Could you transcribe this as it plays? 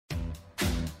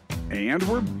And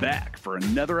we're back for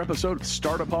another episode of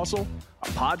Startup Hustle, a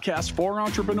podcast for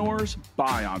entrepreneurs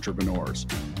by entrepreneurs.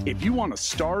 If you want to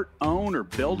start, own, or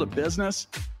build a business,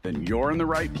 then you're in the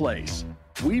right place.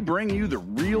 We bring you the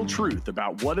real truth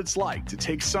about what it's like to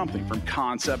take something from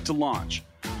concept to launch.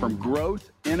 From growth,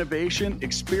 innovation,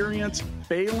 experience,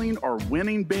 failing, or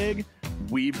winning big,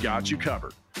 we've got you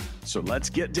covered. So let's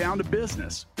get down to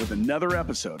business with another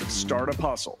episode of Startup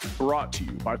Hustle, brought to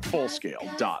you by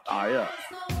Fullscale.io.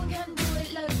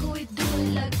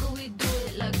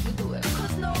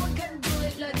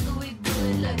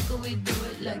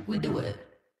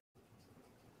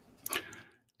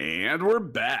 And we're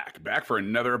back for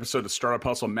another episode of Startup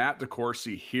Hustle. Matt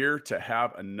DeCoursey here to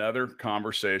have another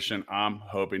conversation I'm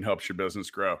hoping helps your business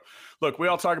grow. Look, we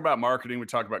all talk about marketing. We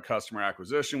talk about customer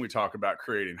acquisition. We talk about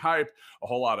creating hype, a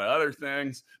whole lot of other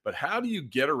things. But how do you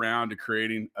get around to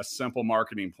creating a simple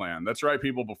marketing plan? That's right,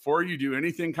 people. Before you do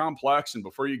anything complex and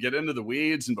before you get into the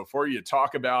weeds and before you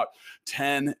talk about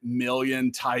 10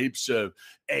 million types of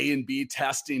A and B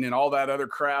testing and all that other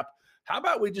crap, how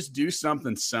about we just do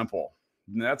something simple?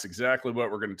 And that's exactly what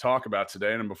we're going to talk about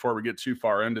today. And before we get too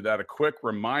far into that, a quick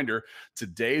reminder,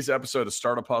 today's episode of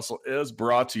Startup Hustle is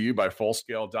brought to you by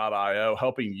Fullscale.io,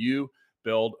 helping you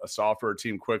build a software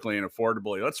team quickly and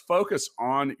affordably. Let's focus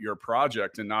on your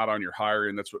project and not on your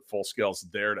hiring. That's what Fullscale is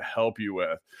there to help you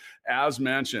with. As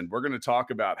mentioned, we're going to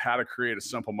talk about how to create a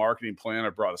simple marketing plan.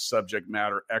 I brought a subject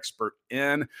matter expert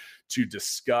in to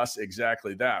discuss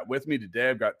exactly that. With me today,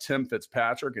 I've got Tim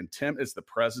Fitzpatrick, and Tim is the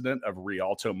president of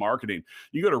Rialto Marketing.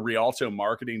 You go to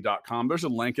rialtomarketing.com. There's a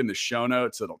link in the show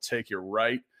notes that'll take you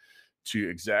right to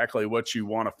exactly what you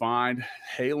want to find.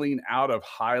 Hailing out of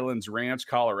Highlands Ranch,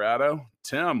 Colorado,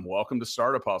 Tim, welcome to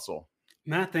Startup Hustle.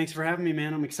 Matt, thanks for having me,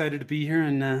 man. I'm excited to be here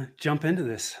and jump into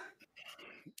this.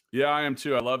 Yeah, I am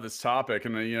too. I love this topic.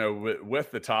 And,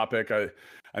 with the topic, I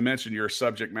mentioned you're a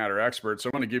subject matter expert. So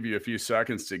I want to give you a few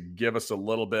seconds to give us a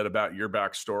little bit about your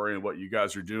backstory and what you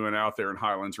guys are doing out there in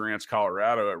Highlands Ranch,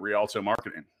 Colorado at Rialto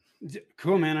Marketing.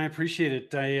 Cool, man. I appreciate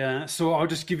it. So I'll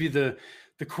just give you the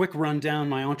quick rundown.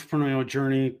 My entrepreneurial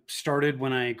journey started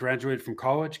when I graduated from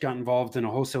college, got involved in a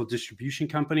wholesale distribution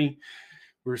company.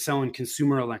 We were selling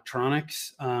consumer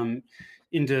electronics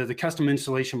into the custom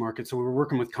installation market. So we were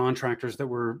working with contractors that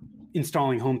were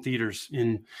installing home theaters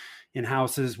in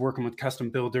houses, working with custom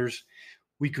builders.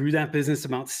 We grew that business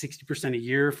about 60% a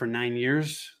year for 9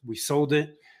 years. We sold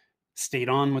it, stayed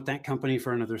on with that company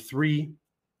for another 3.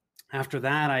 After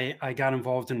that, I got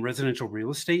involved in residential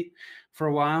real estate for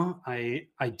a while. I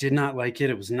did not like it.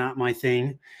 It was not my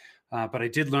thing, but I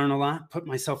did learn a lot, put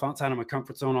myself outside of my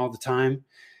comfort zone all the time.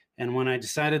 And when I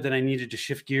decided that I needed to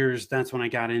shift gears, that's when I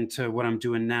got into what I'm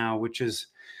doing now, which is,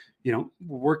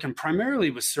 working primarily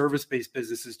with service-based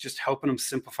businesses, just helping them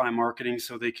simplify marketing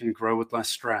so they can grow with less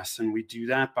stress. And we do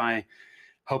that by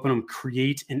helping them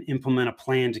create and implement a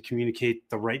plan to communicate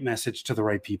the right message to the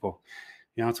right people.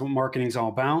 That's what marketing is all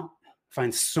about. I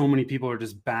find so many people are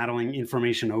just battling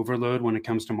information overload when it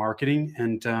comes to marketing.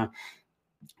 And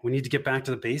we need to get back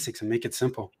to the basics and make it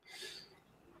simple.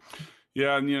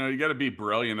 Yeah. And, you got to be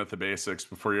brilliant at the basics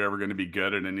before you're ever going to be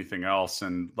good at anything else.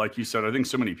 And like you said, I think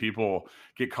so many people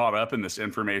get caught up in this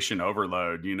information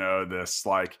overload, this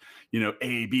A,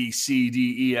 B, C,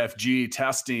 D, E, F, G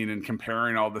testing and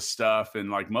comparing all this stuff. And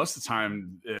like most of the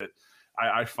time,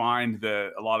 I find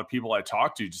that a lot of people I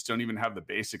talk to just don't even have the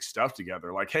basic stuff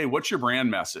together. Like, hey, what's your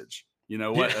brand message?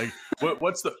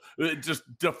 What's just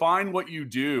define what you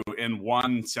do in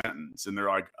one sentence. And they're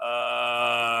like,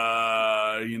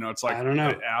 it's like, I don't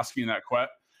know. Asking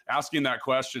that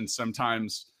question.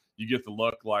 Sometimes you get the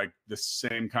look like the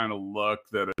same kind of look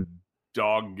that a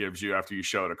dog gives you after you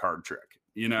show it a card trick.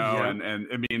 And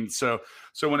I mean, so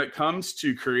when it comes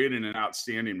to creating an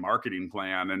outstanding marketing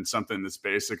plan and something that's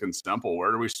basic and simple,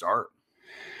 where do we start?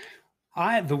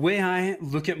 The way I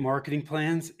look at marketing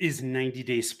plans is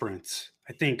 90-day sprints.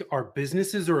 I think our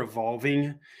businesses are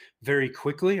evolving very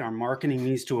quickly. Our marketing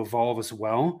needs to evolve as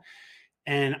well.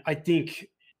 And I think,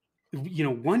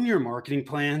 1-year marketing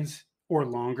plans or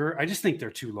longer, I just think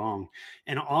they're too long.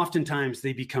 And oftentimes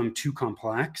they become too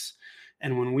complex.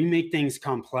 And when we make things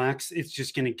complex, it's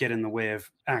just going to get in the way of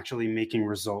actually making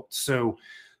results. So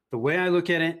the way I look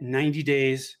at it, 90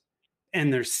 days,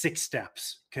 and there's 6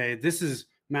 steps. Okay.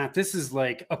 Matt, this is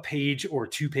like a page or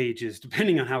 2 pages,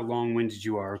 depending on how long-winded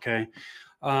you are. Okay.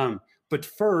 But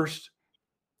first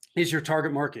is your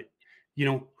target market.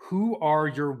 Who are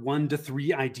your 1 to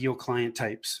 3 ideal client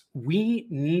types? We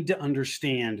need to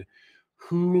understand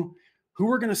who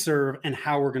we're going to serve and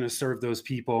how we're going to serve those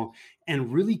people,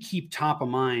 and really keep top of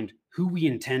mind who we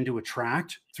intend to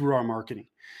attract through our marketing.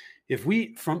 If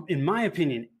we, in my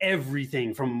opinion,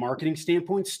 everything from a marketing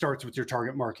standpoint starts with your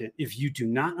target market. If you do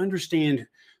not understand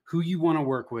who you want to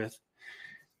work with,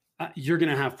 you're going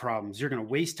to have problems. You're going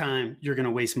to waste time. You're going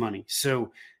to waste money.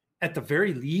 So at the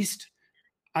very least,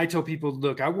 I tell people,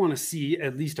 look, I want to see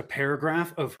at least a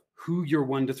paragraph of who your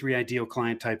 1 to 3 ideal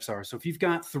client types are. So if you've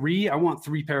got 3, I want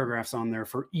 3 paragraphs on there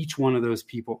for each one of those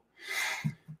people.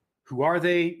 Who are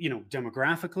they,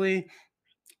 demographically,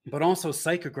 but also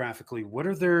psychographically? What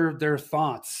are their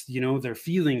thoughts, their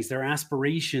feelings, their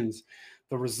aspirations,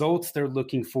 the results they're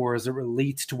looking for as it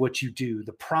relates to what you do,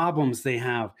 the problems they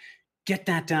have? Get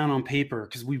that down on paper,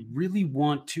 because we really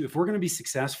want to, if we're going to be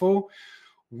successful,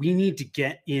 we need to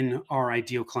get in our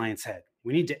ideal client's head.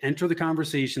 We need to enter the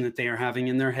conversation that they are having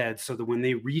in their head, so that when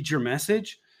they read your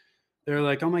message, they're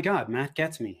like, oh my God, Matt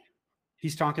gets me.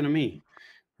 He's talking to me,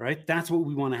 right? That's what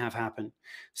we want to have happen.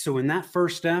 So in that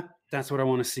first step, that's what I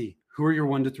want to see. Who are your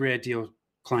 1 to 3 ideal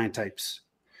client types?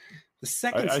 The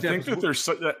second step, I think that there's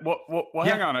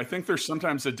hang on. I think there's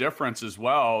sometimes a difference as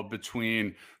well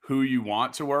between who you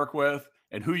want to work with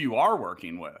and who you are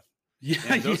working with. Yeah,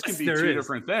 and those can be two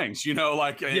different things,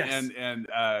 Yes.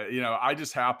 I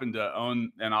just happen to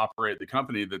own and operate the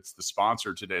company that's the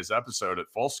sponsor of today's episode at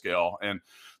Full Scale. And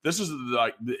this is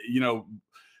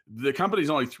the company's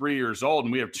only 3 years old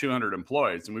and we have 200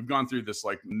 employees, and we've gone through this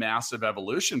like massive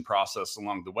evolution process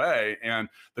along the way. And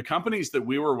the companies that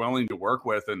we were willing to work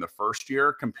with in the first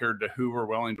year compared to who we're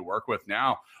willing to work with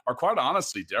now are quite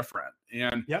honestly different.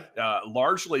 And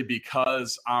largely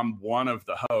because I'm one of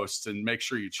the hosts, and make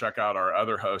sure you check out our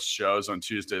other host shows on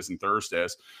Tuesdays and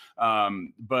Thursdays.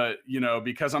 But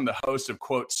because I'm the host of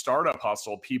quote Startup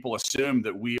Hustle, people assume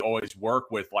that we always work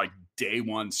with like day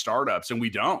one startups, and we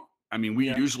don't. I mean,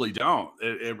 we usually don't.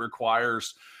 It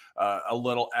requires a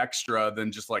little extra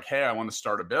than just like, hey, I want to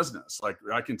start a business. Like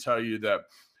I can tell you that,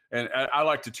 and I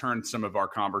like to turn some of our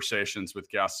conversations with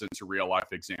guests into real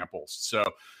life examples. So,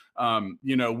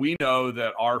 we know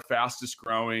that our fastest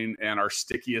growing and our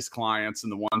stickiest clients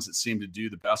and the ones that seem to do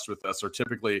the best with us are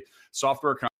typically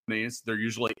software companies. They're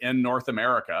usually in North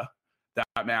America.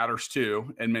 That matters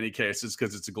too in many cases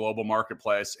because it's a global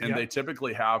marketplace. And they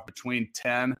typically have between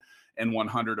 10 and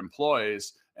 100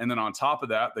 employees. And then on top of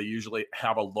that, they usually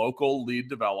have a local lead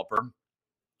developer,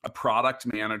 a product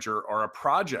manager, or a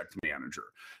project manager.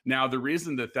 Now, the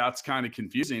reason that that's kind of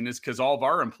confusing is because all of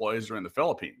our employees are in the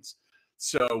Philippines.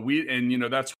 So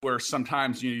that's where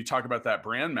sometimes you talk about that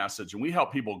brand message, and we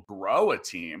help people grow a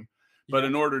team. But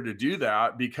in order to do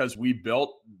that, because we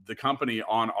built the company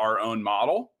on our own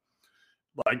model,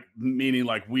 meaning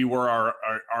we were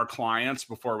our clients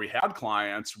before we had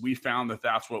clients, we found that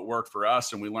that's what worked for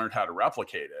us, and we learned how to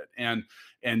replicate it.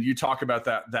 And you talk about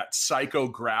that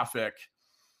psychographic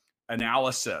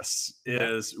analysis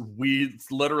is we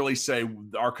literally say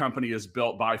our company is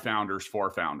built by founders for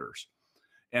founders.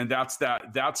 And that's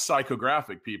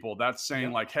psychographic, people. That's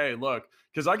saying hey, look,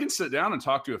 because I can sit down and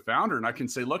talk to a founder and I can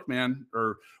say, look, man,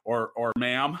 or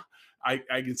ma'am, I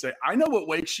can say, I know what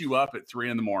wakes you up at 3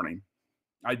 a.m.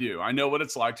 I do. I know what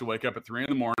it's like to wake up at 3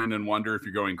 a.m. and wonder if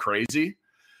you're going crazy,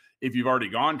 if you've already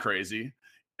gone crazy,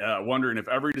 wondering if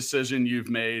every decision you've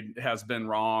made has been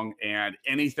wrong, and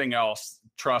anything else.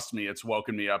 Trust me, it's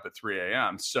woken me up at 3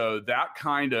 a.m. So that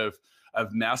kind of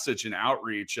message and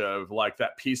outreach of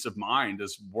that peace of mind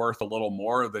is worth a little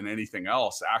more than anything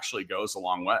else, actually goes a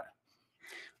long way.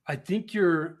 I think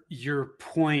your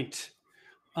point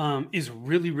is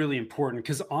really, really important,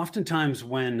 because oftentimes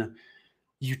when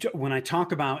I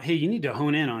talk about, hey, you need to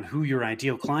hone in on who your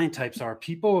ideal client types are,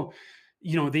 people,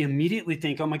 they immediately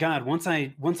think, oh my God, once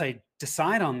I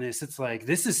decide on this, it's like,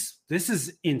 this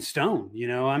is in stone,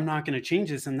 I'm not going to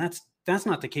change this. And that's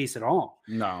not the case at all.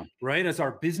 No. Right. As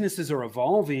our businesses are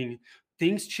evolving,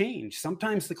 things change.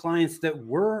 Sometimes the clients that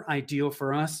were ideal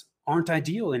for us aren't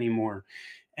ideal anymore.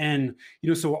 And,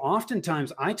 so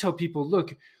oftentimes I tell people,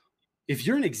 look, if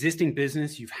you're an existing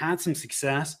business, you've had some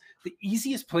success, the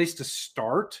easiest place to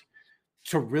start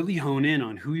to really hone in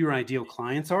on who your ideal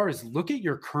clients are is look at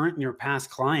your current and your past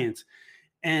clients.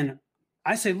 And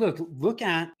I say, look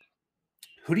at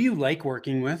who do you like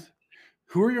working with?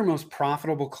 Who are your most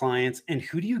profitable clients? And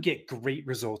who do you get great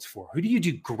results for? Who do you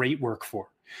do great work for?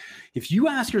 If you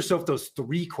ask yourself those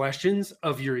 3 questions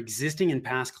of your existing and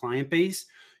past client base,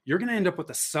 you're going to end up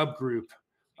with a subgroup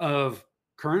of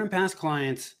current and past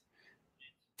clients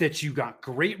that you got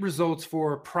great results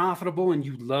for, profitable, and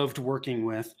you loved working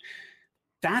with.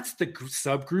 That's the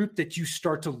subgroup that you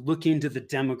start to look into the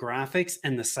demographics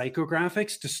and the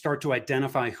psychographics to start to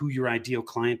identify who your ideal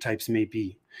client types may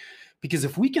be. Because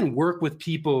if we can work with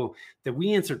people that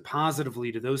we answered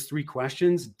positively to those 3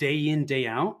 questions day in, day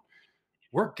out,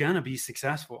 we're going to be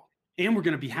successful and we're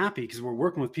going to be happy because we're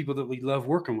working with people that we love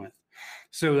working with.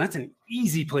 So that's an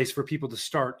easy place for people to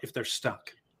start if they're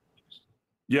stuck.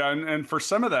 Yeah. And for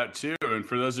some of that too, and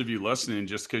for those of you listening,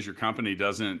 just because your company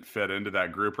doesn't fit into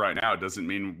that group right now, it doesn't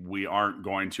mean we aren't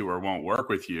going to or won't work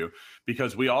with you,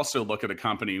 because we also look at a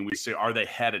company and we say, are they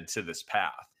headed to this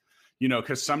path? You know,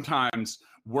 because sometimes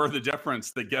we're the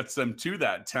difference that gets them to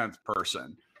that 10th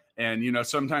person. And, you know,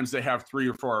 sometimes they have 3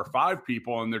 or 4 or 5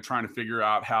 people and they're trying to figure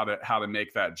out how to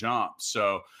make that jump.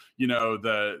 So, you know,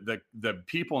 the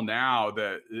people now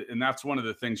and that's one of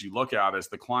the things you look at is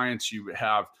the clients you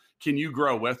have. Can you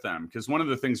grow with them? Because one of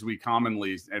the things we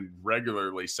commonly and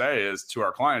regularly say is to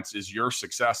our clients is your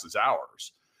success is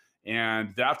ours.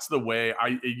 And that's the way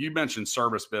you mentioned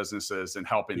service businesses and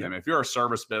helping them. If you're a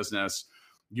service business,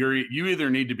 you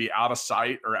either need to be out of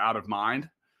sight or out of mind,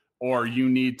 or you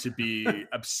need to be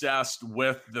obsessed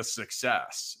with the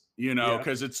success, you know,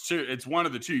 because it's one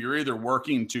of the two. You're either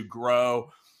working to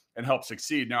grow and help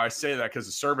succeed. Now I say that because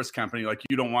a service company, like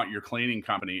you don't want your cleaning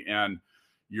company and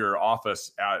your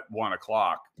office at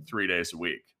 1:00 3 days a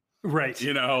week. Right.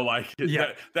 You know, like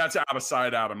that's out of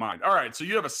sight, out of mind. All right. So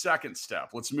you have a second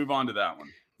step. Let's move on to that one.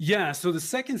 Yeah. So the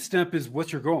second step is,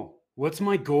 what's your goal? What's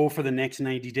my goal for the next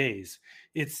 90 days?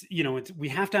 We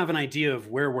have to have an idea of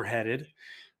where we're headed.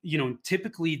 You know,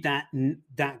 typically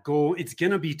that goal, it's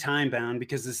going to be time bound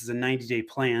because this is a 90-day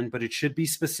plan, but it should be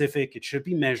specific. It should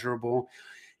be measurable.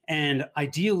 And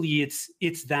ideally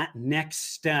it's that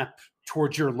next step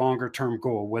towards your longer term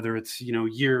goal, whether it's, you know,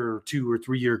 year or 2 or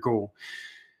 3 year goal.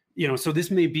 You know, so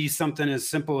this may be something as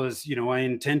simple as, you know, I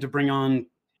intend to bring on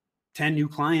 10 new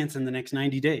clients in the next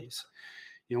 90 days.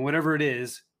 You know, whatever it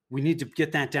is, we need to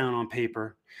get that down on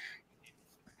paper.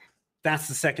 That's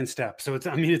the second step. So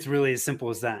it's really as simple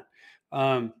as that.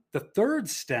 The third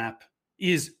step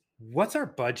is, what's our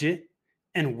budget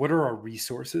and what are our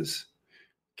resources?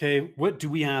 Okay. What do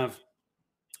we have?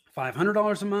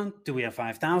 $500 a month? Do we have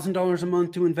 $5,000 a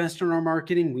month to invest in our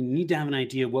marketing? We need to have an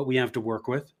idea of what we have to work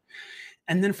with.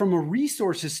 And then from a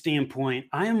resources standpoint,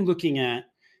 I am looking at,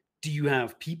 do you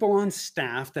have people on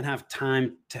staff that have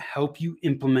time to help you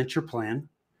implement your plan?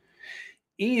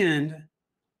 And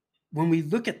when we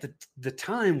look at the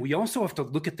time, we also have to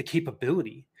look at the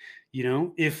capability. You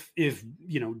know, if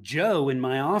you know, Joe in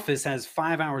my office has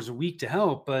 5 hours a week to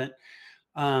help, but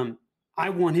I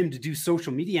want him to do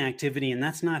social media activity and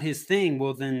that's not his thing,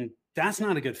 well, then that's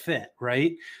not a good fit,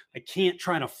 right? I can't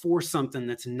try to force something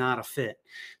that's not a fit.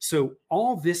 So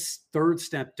all this third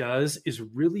step does is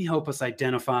really help us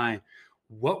identify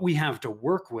what we have to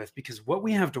work with, because what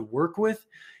we have to work with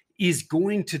is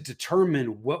going to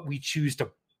determine what we choose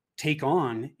to take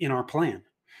on in our plan,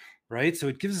 right? So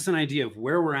it gives us an idea of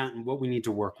where we're at and what we need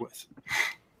to work with.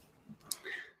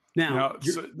 Now,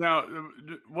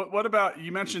 what about,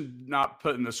 you mentioned not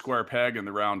putting the square peg in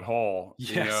the round hole. Yes.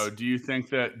 You know, do you think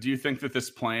that this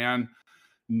plan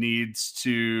needs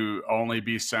to only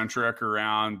be centric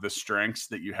around the strengths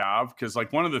that you have? Because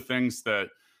like one of the things that,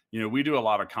 you know, we do a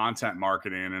lot of content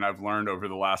marketing, and I've learned over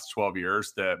the last 12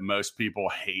 years that most people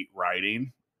hate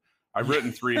writing. I've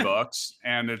written 3 books,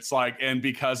 and it's like, and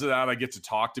because of that, I get to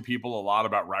talk to people a lot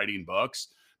about writing books.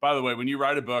 By the way, when you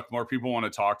write a book, more people want to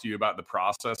talk to you about the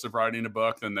process of writing a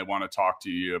book than they want to talk to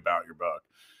you about your book.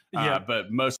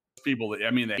 But most people, I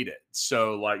mean, they hate it.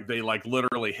 So like, they like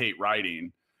literally hate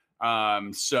writing.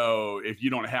 So if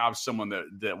you don't have someone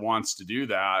that wants to do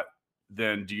that,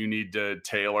 then do you need to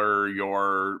tailor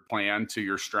your plan to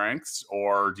your strengths,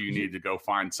 or do you need to go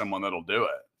find someone that'll do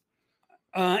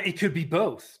it? It could be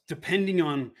both, depending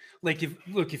on, like,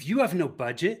 if you have no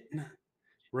budget,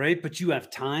 right, but you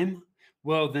have time,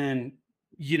 well, then,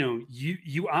 you know,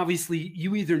 you obviously,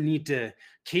 you either need to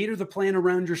cater the plan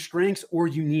around your strengths, or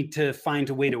you need to find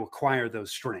a way to acquire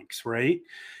those strengths, right?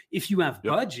 If you have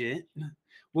budget,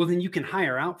 well, then you can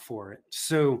hire out for it.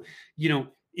 So, you know,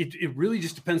 it really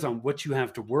just depends on what you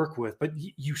have to work with, but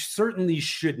you certainly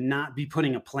should not be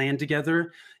putting a plan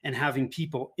together and having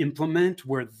people implement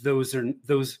where those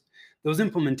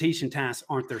implementation tasks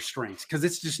aren't their strengths, because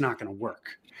it's just not going to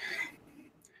work.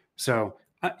 So,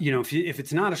 you know, if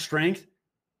it's not a strength,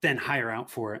 then hire out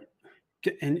for it.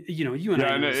 And you know, you and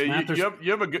I know this, Matt,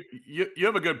 you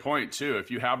have a good point too.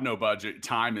 If you have no budget,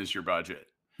 time is your budget.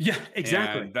 Yeah,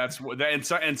 exactly. And that's what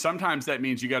and sometimes that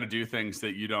means you got to do things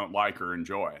that you don't like or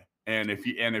enjoy. And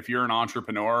if you're an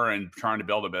entrepreneur and trying to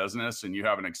build a business and you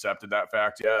haven't accepted that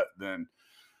fact yet, then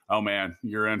oh man,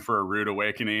 you're in for a rude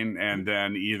awakening, and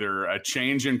then either a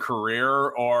change in career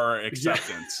or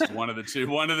acceptance. One of the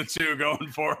two going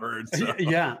forward. So.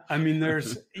 Yeah. I mean,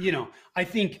 there's, you know, I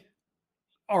think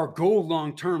our goal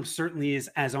long term certainly is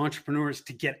as entrepreneurs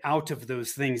to get out of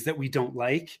those things that we don't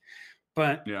like.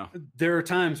 But there are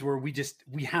times where we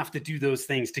have to do those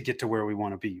things to get to where we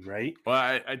want to be, right?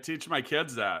 Well, I teach my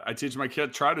kids that.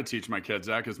 Try to teach my kids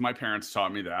that, because my parents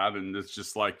taught me that. And it's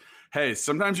just like, hey,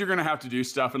 sometimes you're going to have to do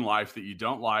stuff in life that you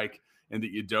don't like and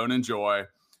that you don't enjoy.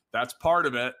 That's part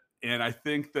of it. And I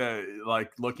think that,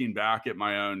 like, looking back at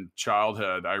my own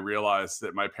childhood, I realized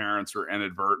that my parents were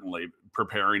inadvertently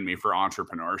preparing me for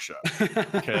entrepreneurship.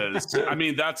 Because I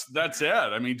mean, that's it.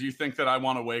 I mean, do you think that I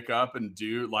want to wake up and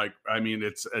do, like, I mean,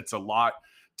 it's a lot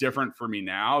different for me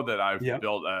now that I've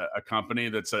built a company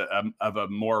that's of a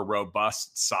more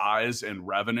robust size and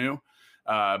revenue.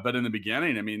 But in the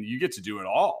beginning, I mean, you get to do it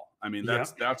all. I mean,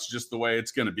 that's just the way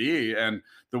it's going to be. And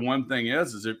the one thing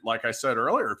is if, like I said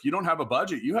earlier, if you don't have a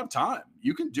budget, you have time.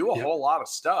 You can do a whole lot of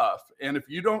stuff. And if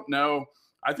you don't know,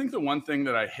 I think the one thing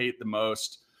that I hate the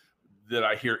most that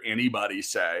I hear anybody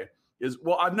say is,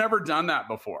 well, I've never done that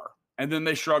before. And then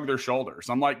they shrug their shoulders.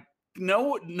 I'm like,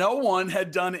 no one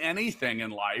had done anything in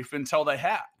life until they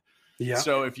had. Yeah.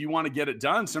 So if you want to get it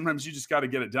done, sometimes you just got to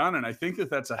get it done. And I think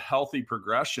that that's a healthy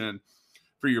progression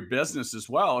for your business as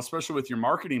well, especially with your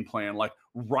marketing plan. Like,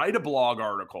 write a blog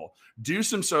article, do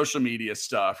some social media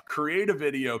stuff, create a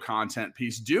video content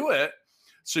piece, do it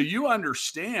so you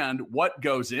understand what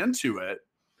goes into it.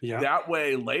 Yeah. That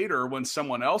way later, when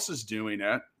someone else is doing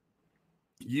it,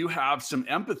 you have some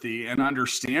empathy and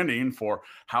understanding for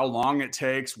how long it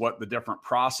takes, what the different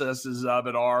processes of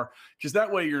it are. Because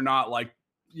that way you're not like,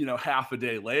 half a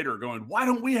day later going, why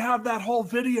don't we have that whole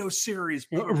video series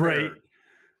prepared? Right.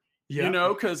 Yeah.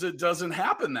 Because it doesn't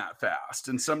happen that fast.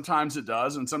 And sometimes it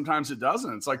does, and sometimes it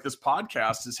doesn't. It's like this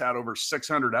podcast has had over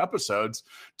 600 episodes.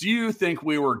 Do you think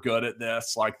we were good at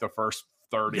this, like the first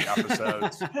 30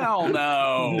 episodes? Hell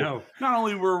no. No. Not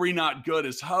only were we not good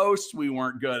as hosts, we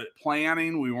weren't good at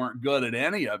planning, we weren't good at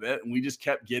any of it, and we just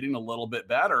kept getting a little bit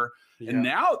better. Yeah.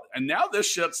 And now this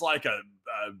shit's like an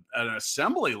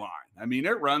assembly line. I mean,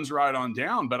 it runs right on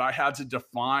down, but I had to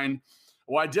define.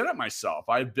 Well, I did it myself.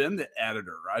 I've been the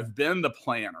editor. I've been the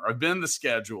planner. I've been the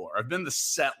scheduler. I've been the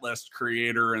set list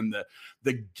creator and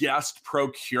the guest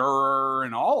procurer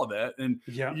and all of it. And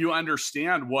you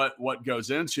understand what goes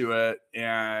into it.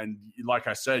 And like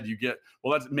I said, you get,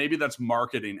 well, that's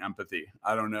marketing empathy.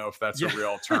 I don't know if that's a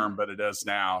real term, but it is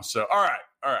now. So, all right.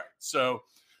 So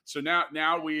now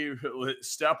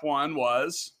step one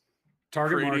was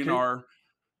creating our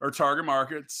target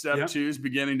market. Step two is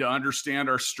beginning to understand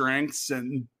our strengths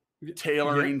and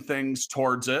tailoring things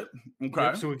towards it.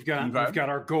 Okay. So we've got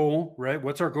our goal, right?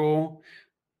 What's our goal?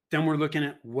 Then we're looking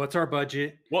at what's our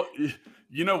budget. Well,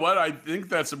 you know what? I think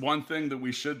that's one thing that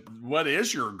what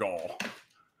is your goal?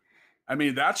 I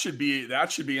mean, that should be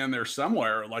in there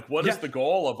somewhere. Like, what is the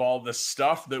goal of all this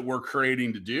stuff that we're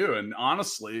creating to do? And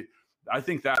honestly, I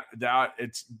think that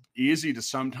it's easy to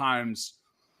sometimes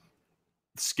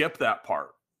skip that part.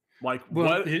 Like,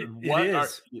 we're going to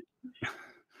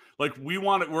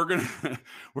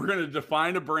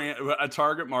define a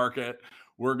target market.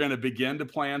 We're going to begin to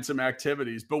plan some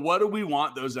activities, but what do we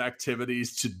want those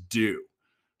activities to do?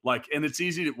 Like, and it's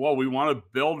easy to, we want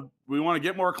to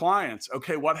get more clients.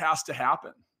 Okay. What has to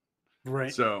happen?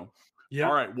 Right. So,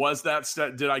 all right. Was that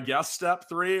step? Did I guess step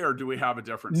 3, or do we have a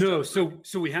different step? No.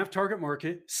 So we have target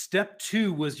market. Step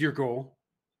 2 was your goal.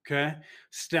 Okay.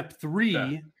 Step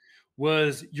 3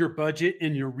 was your budget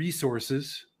and your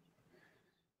resources.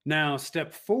 Now,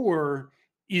 step 4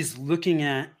 is looking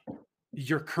at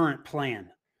your current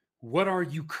plan. What are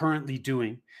you currently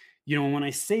doing? When I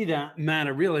say that, Matt,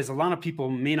 I realize a lot of people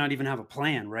may not even have a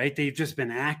plan, right? They've just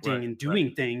been acting and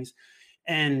doing things,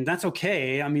 and that's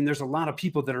okay. I mean, there's a lot of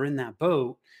people that are in that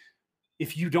boat.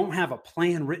 If you don't have a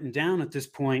plan written down at this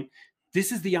point,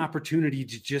 this is the opportunity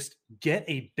to just get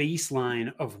a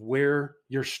baseline of where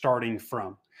you're starting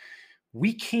from.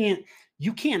 You can't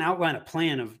outline a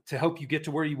plan to help you get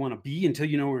to where you want to be until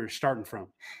you know where you're starting from.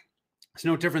 It's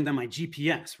no different than my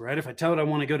GPS, right? If I tell it I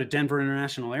want to go to Denver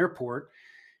International Airport,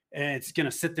 it's going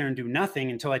to sit there and do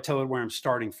nothing until I tell it where I'm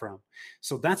starting from.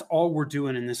 So that's all we're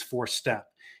doing in this 4th step.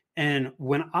 And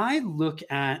when I look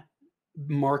at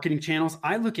marketing channels,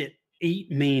 I look at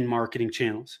 8 main marketing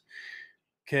channels.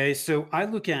 Okay. So I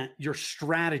look at your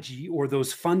strategy or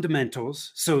those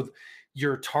fundamentals. So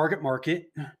your target market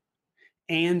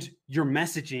and your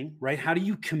messaging, right? How do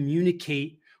you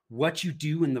communicate what you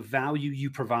do and the value you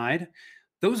provide?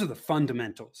 Those are the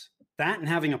fundamentals. That and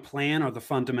having a plan are the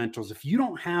fundamentals. If you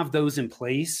don't have those in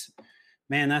place,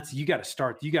 man, you got to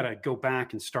start. You got to go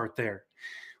back and start there.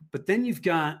 But then you've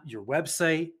got your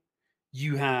website,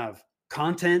 you have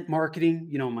content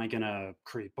marketing. Am I going to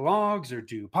create blogs or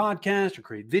do podcasts or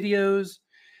create videos?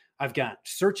 I've got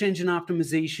search engine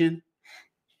optimization.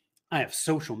 I have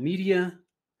social media.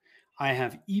 I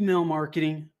have email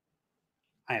marketing.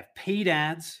 I have paid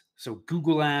ads, so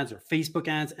Google ads or Facebook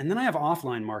ads. And then I have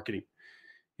offline marketing,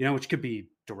 which could be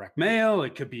direct mail.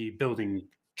 It could be building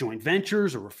joint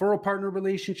ventures or referral partner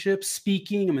relationships,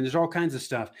 speaking. I mean, there's all kinds of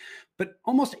stuff. But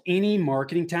almost any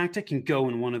marketing tactic can go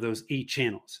in one of those 8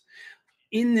 channels.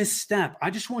 In this step, I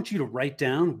just want you to write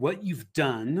down what you've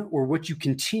done or what you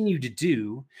continue to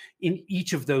do in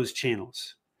each of those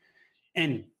channels.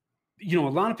 And a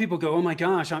lot of people go, oh my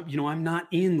gosh, I'm not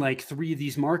in like 3 of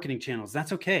these marketing channels.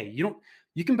 That's okay.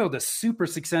 You can build a super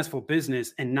successful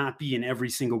business and not be in every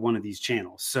single one of these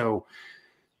channels. So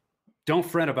don't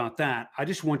fret about that. I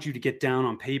just want you to get down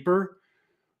on paper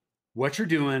what you're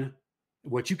doing,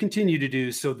 what you continue to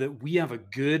do, so that we have a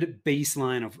good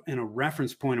baseline and a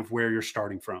reference point of where you're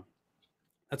starting from.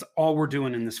 That's all we're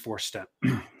doing in this 4th step.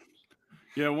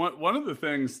 Yeah, one of the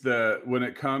things that when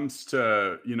it comes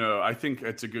to, I think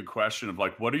it's a good question of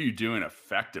like, what are you doing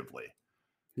effectively?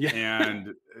 Yeah.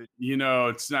 And,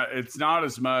 it's not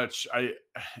as much.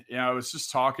 I was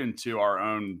just talking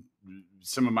to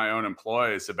some of my own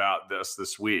employees about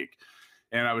this week.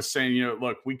 And I was saying,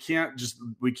 look, we can't just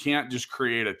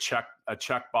create a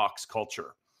checkbox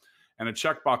culture. And a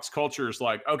checkbox culture is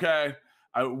like, okay,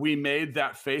 we made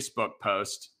that Facebook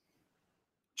post.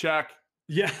 Check.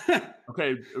 Yeah.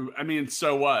 Okay. I mean,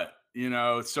 so what?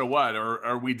 So what?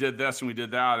 Or we did this and we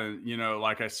did that. And,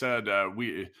 like I said,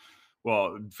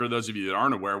 for those of you that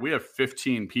aren't aware, we have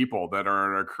 15 people that are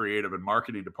in our creative and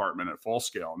marketing department at Full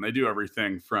Scale. And they do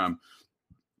everything from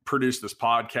produce this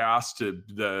podcast to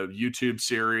the YouTube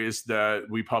series that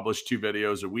we publish 2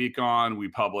 videos a week on. We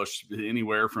publish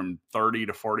anywhere from 30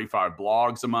 to 45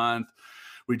 blogs a month.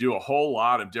 We do a whole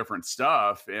lot of different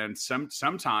stuff. And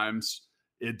sometimes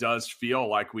it does feel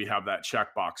like we have that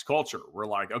checkbox culture. We're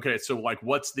like, okay, so like,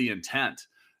 what's the intent?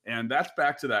 And that's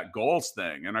back to that goals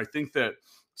thing. And I think that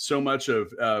so much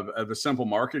of a simple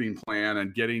marketing plan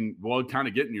and getting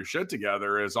your shit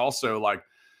together is also like,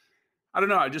 I don't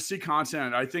know. I just see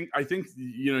content. I think,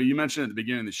 you mentioned at the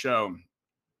beginning of the show,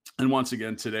 and once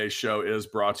again, today's show is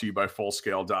brought to you by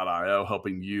Fullscale.io,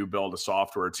 helping you build a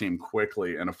software team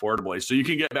quickly and affordably so you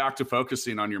can get back to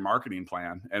focusing on your marketing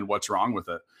plan and what's wrong with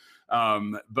it.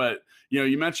 But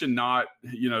you mentioned not,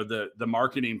 the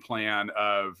marketing plan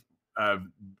of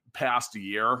past a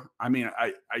year. I mean,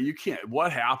 you can't,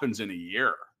 what happens in a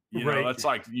year? Right. That's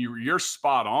like, you're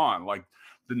spot on. Like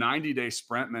the 90-day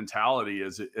sprint mentality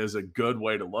is a good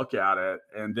way to look at it.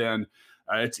 And then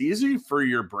it's easy for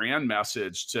your brand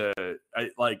message to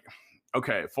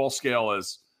okay, Full Scale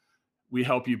is, we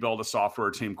help you build a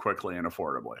software team quickly and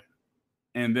affordably.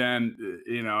 And then,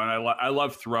 and I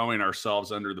love throwing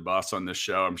ourselves under the bus on this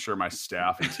show. I'm sure my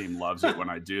staff and team loves it when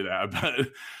I do that.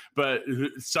 But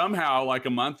somehow, like a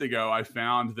month ago, I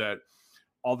found that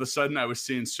all of a sudden I was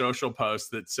seeing social posts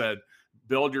that said,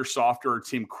 build your software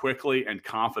team quickly and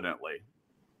confidently.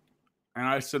 And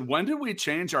I said, when did we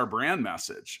change our brand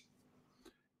message?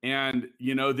 And,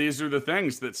 these are the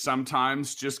things that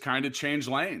sometimes just kind of change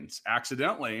lanes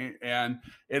accidentally. And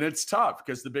it's tough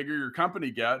because the bigger your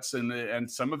company gets, and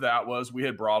some of that was we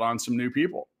had brought on some new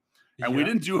people and we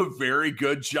didn't do a very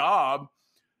good job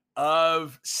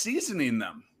of seasoning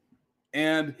them.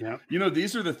 And,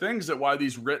 these are the things that why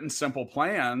these written simple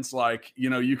plans, like,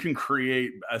 you can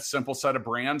create a simple set of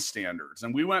brand standards.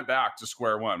 And we went back to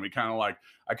square one.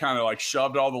 I kind of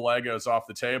shoved all the Legos off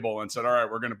the table and said, all right,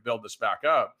 we're going to build this back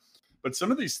up. But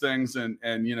some of these things, and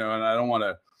I don't want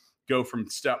to go from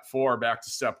step 4 back to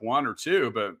step 1 or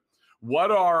 2, but what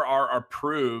are our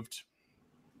approved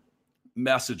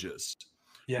messages?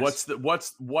 Yes.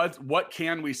 What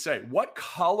can we say? What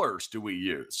colors do we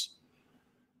use?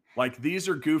 Like, these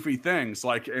are goofy things.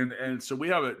 Like, and so we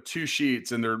have 2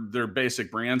 sheets and they're basic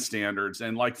brand standards.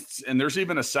 And there's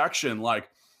even a section like,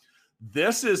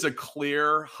 this is a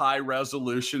clear high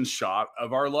resolution shot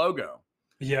of our logo.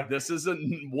 Yeah. This is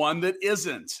one that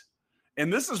isn't.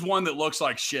 And this is one that looks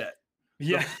like shit.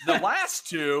 Yeah. The last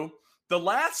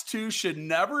two should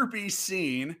never be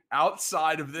seen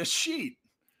outside of this sheet.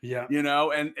 Yeah.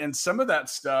 And some of that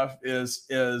stuff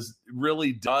is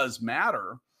really does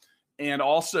matter. And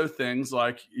also things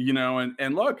like,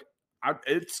 and look,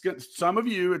 some of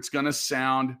you, it's going to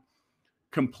sound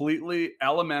completely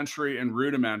elementary and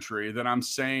rudimentary that I'm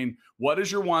saying, what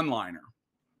is your one-liner?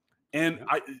 And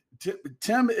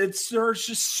Tim, there's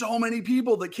just so many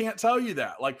people that can't tell you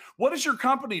that. Like, what does your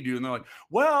company do? And they're like,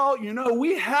 well,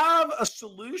 we have a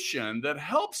solution that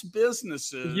helps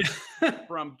businesses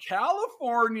from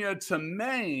California to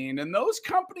Maine. And those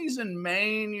companies in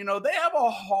Maine, they have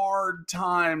a hard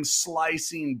time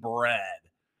slicing bread.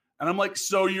 And I'm like,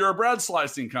 so you're a bread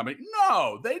slicing company?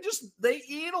 No, they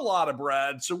eat a lot of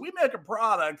bread. So we make a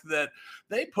product that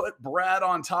they put bread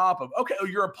on top of. Okay,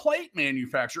 you're a plate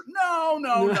manufacturer. No.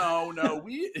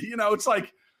 We, it's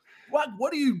like,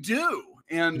 what do you do?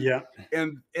 And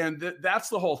that's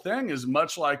the whole thing, is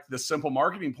much like the Simple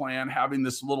Marketing Plan, having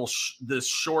this this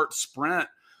short sprint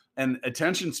and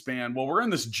attention span. Well, we're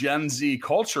in this Gen Z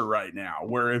culture right now,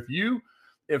 where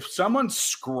if someone's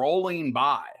scrolling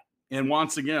by, and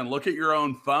once again, look at your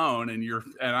own phone,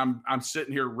 and I'm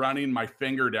sitting here running my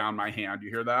finger down my hand. You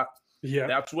hear that? Yeah.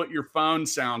 That's what your phone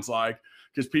sounds like,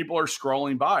 because people are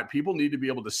scrolling by. People need to be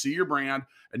able to see your brand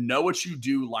and know what you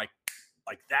do like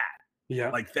that. Yeah.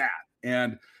 Like that.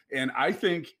 And I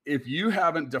think if you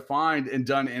haven't defined and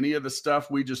done any of the stuff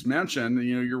we just mentioned,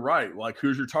 you're right. Like,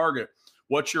 who's your target?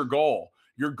 What's your goal?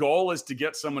 Your goal is to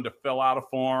get someone to fill out a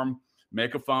form,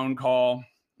 make a phone call,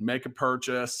 make a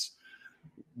purchase,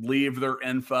 leave their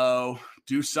info,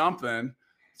 do something.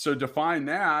 So define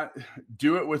that,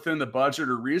 do it within the budget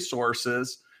or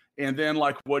resources. And then,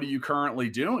 like, what are you currently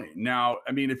doing? Now,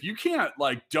 I mean, if you can't,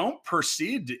 don't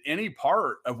proceed to any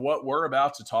part of what we're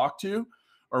about to talk to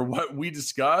or what we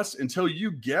discuss until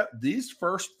you get these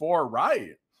first 4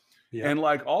 right. Yeah. And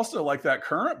also that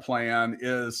current plan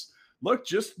is, look,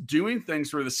 just doing things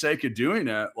for the sake of doing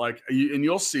it. And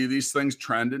you'll see these things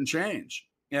trend and change.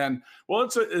 And well,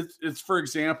 it's for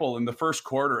example, in the first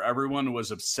quarter, everyone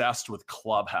was obsessed with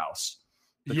Clubhouse,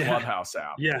 the Clubhouse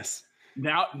app. Yes.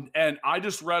 Now, and I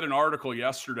just read an article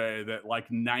yesterday that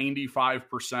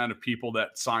 95% of people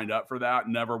that signed up for that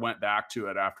never went back to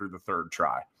it after the 3rd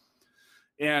try.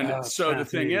 And so the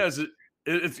thing is,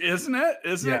 isn't it?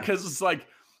 Because it's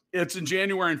it's in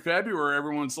January and February.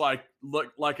 Everyone's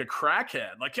look like a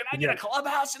crackhead. Can I get a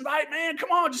Clubhouse invite, man?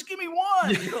 Come on, just give me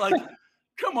one. You're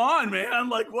come on, man.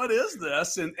 What is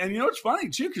this? And it's funny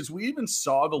too, because we even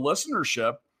saw the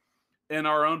listenership in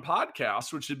our own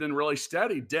podcast, which had been really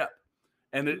steady, dip.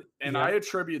 And I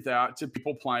attribute that to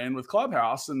people playing with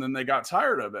Clubhouse, and then they got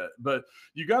tired of it. But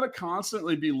you got to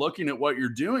constantly be looking at what you're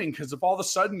doing, because if all of a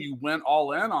sudden you went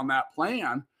all in on that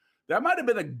plan, that might have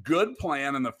been a good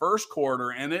plan in the first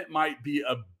quarter, and it might be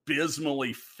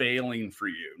abysmally failing for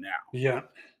you now. Yeah.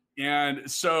 And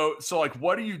so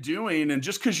what are you doing? And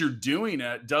just because you're doing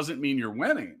it doesn't mean you're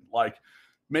winning.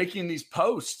 Making these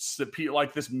posts that people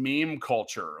this meme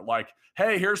culture,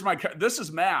 hey, here's this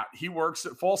is Matt. He works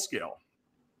at Full Scale.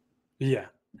 Yeah.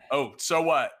 Oh, so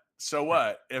what?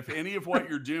 If any of what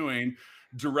you're doing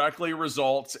directly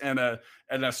results in a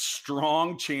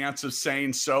strong chance of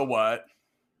saying, so what?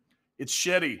 It's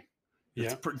shitty.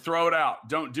 Yeah. Throw it out.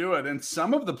 Don't do it. And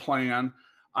some of the plan,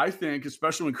 I think,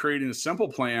 especially when creating a simple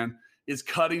plan, is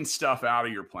cutting stuff out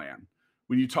of your plan.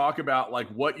 When you talk about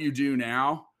what you do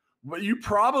now, you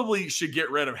probably should get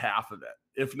rid of half of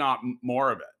it, if not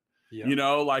more of it. Yeah.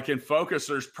 In focus,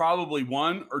 there's probably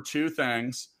 1 or 2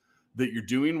 things that you're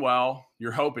doing well,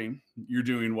 you're hoping you're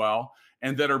doing well,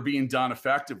 and that are being done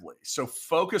effectively. So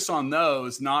focus on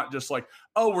those, not just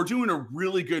we're doing a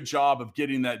really good job of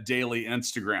getting that daily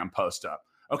Instagram post up.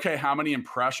 Okay, how many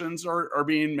impressions are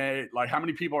being made? How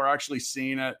many people are actually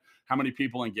seeing it? How many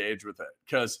people engage with it?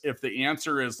 Because if the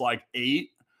answer is 8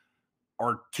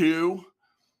 or 2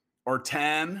 or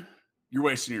 10, you're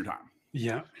wasting your time.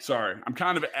 Yeah. Sorry. I'm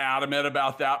kind of adamant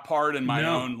about that part in my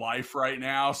own life right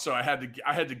now. So I had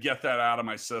to get that out of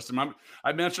my system.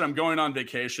 I mentioned I'm going on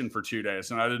vacation for 2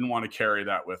 days, and I didn't want to carry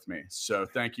that with me. So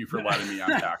thank you for letting me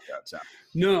unpack that, Tim.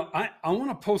 No, I want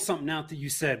to pull something out that you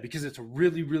said, because it's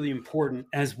really, really important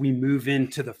as we move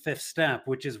into the 5th step,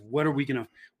 which is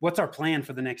what's our plan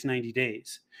for the next 90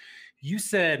 days? You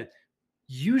said,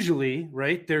 usually,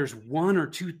 right, there's 1 or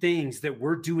 2 things that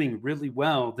we're doing really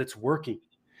well that's working.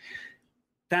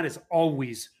 That is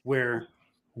always where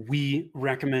we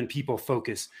recommend people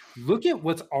focus. Look at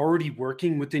what's already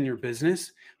working within your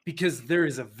business, because there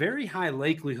is a very high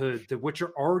likelihood that what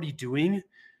you're already doing,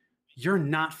 you're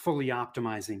not fully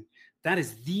optimizing. That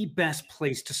is the best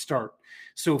place to start.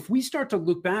 So if we start to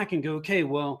look back and go, okay,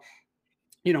 well,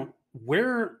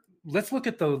 let's look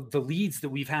at the leads that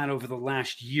we've had over the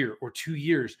last year or 2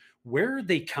 years. Where are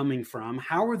they coming from?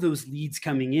 How are those leads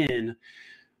coming in?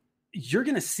 You're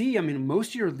going to see,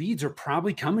 most of your leads are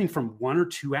probably coming from 1 or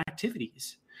 2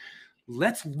 activities.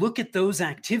 Let's look at those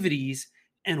activities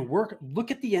and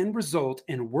look at the end result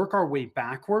and work our way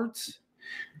backwards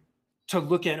to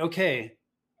look at, okay,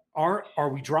 are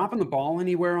we dropping the ball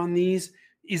anywhere on these?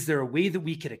 Is there a way that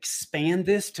we could expand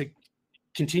this to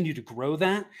continue to grow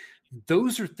that?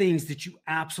 Those are things that you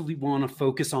absolutely want to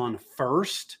focus on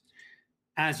first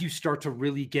as you start to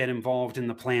really get involved in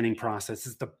the planning process.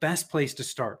 It's the best place to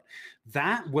start.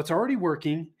 That, what's already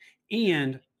working,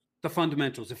 and the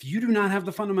fundamentals. If you do not have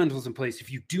the fundamentals in place,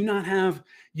 if you do not have,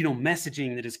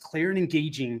 messaging that is clear and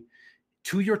engaging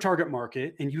to your target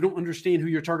market, and you don't understand who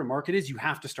your target market is, you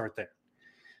have to start there.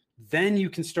 Then you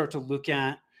can start to look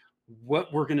at what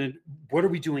are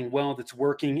we doing well that's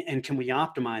working, and can we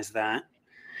optimize that?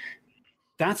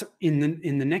 That's in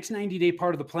the next 90-day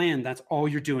part of the plan. That's all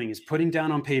you're doing is putting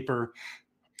down on paper,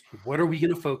 what are we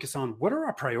going to focus on? What are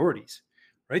our priorities,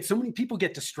 right? So many people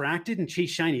get distracted and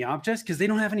chase shiny objects because they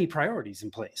don't have any priorities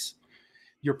in place.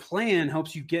 Your plan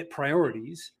helps you get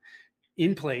priorities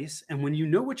in place. And when you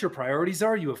know what your priorities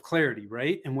are, you have clarity,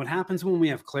 right? And what happens when we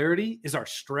have clarity is our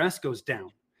stress goes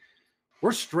down.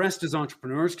 We're stressed as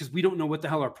entrepreneurs because we don't know what the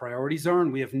hell our priorities are,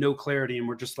 and we have no clarity, and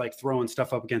we're just like throwing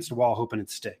stuff up against a wall hoping it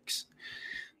sticks.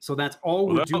 So that's all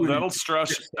we're doing. That'll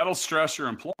stress your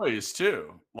employees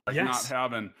too, like not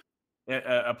having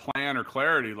a plan or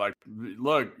clarity. Like,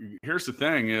 look, here's the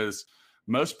thing: is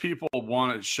most people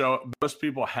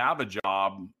have a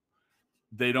job,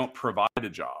 they don't provide a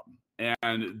job,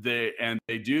 and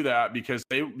they do that because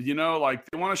they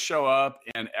want to show up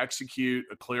and execute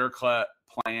a clear-cut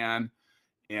plan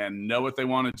and know what they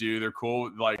want to do. They're cool.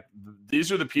 Like,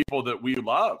 these are the people that we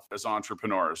love as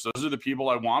entrepreneurs. Those are the people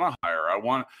I want to hire.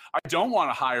 I don't want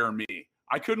to hire me.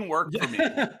 I couldn't work for me.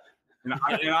 And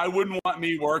I wouldn't want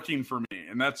me working for me,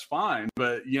 and that's fine.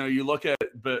 But you look at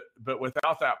but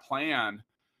without that plan,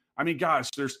 I mean, gosh,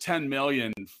 there's 10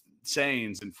 million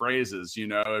sayings and phrases.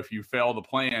 If you fail the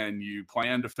plan, you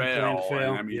plan to fail.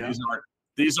 And I mean,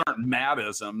 these aren't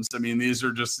Mattisms. I mean, these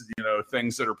are just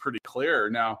things that are pretty clear.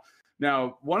 Now,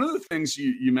 one of the things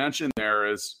you mentioned there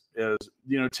is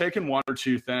taking one or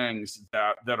two things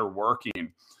that are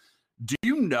working. Do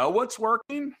you know what's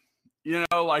working?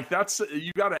 That's,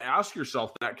 you got to ask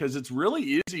yourself that, because it's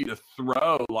really easy to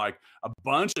throw like a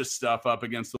bunch of stuff up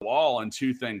against the wall and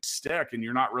two things stick, and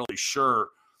you're not really sure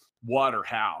what or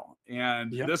how.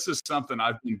 And this is something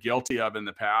I've been guilty of in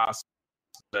the past.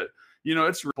 But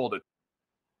it's real to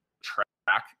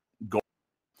track goals.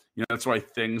 That's why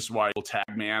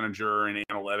Tag Manager and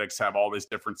analytics have all this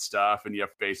different stuff, and you have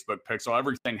Facebook Pixel.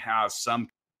 Everything has some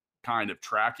kind of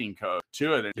tracking code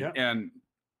to it. And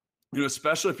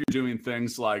especially if you're doing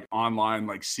things like online,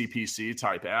 like CPC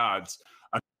type ads,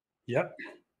 a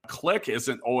click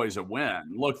isn't always a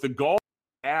win. Look, the goal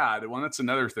ad, well, that's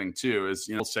another thing too, is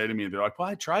say to me, they're like, well,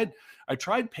 I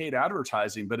tried paid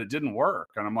advertising, but it didn't work.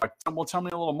 And I'm like, well, tell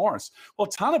me a little more. Well,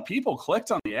 a ton of people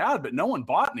clicked on the ad, but no one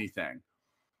bought anything.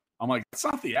 I'm like, it's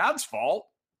not the ad's fault.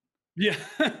 Yeah.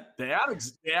 The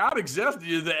ad exists.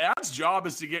 The ad's job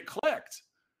is to get clicked.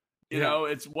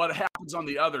 It's what happens on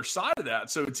the other side of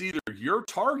that. So it's either your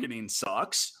targeting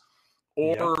sucks,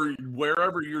 or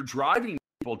wherever you're driving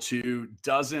people to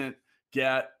doesn't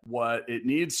get what it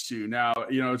needs to. Now,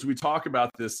 as we talk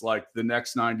about this, like the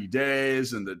next 90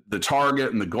 days and the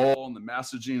target and the goal and the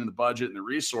messaging and the budget and the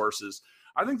resources,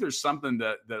 I think there's something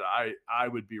that I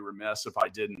would be remiss if I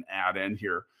didn't add in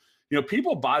here.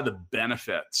 People buy the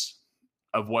benefits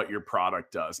of what your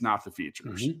product does, not the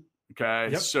features. Mm-hmm.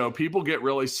 Okay. Yep. So people get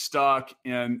really stuck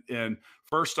in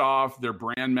first off, their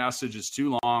brand message is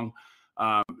too long.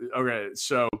 Okay.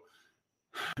 So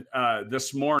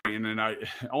this morning, and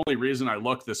only reason I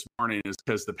looked this morning is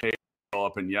because the page fell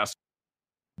up, and yes,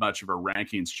 much of a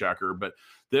rankings checker, but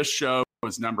this show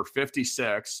was number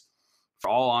 56 for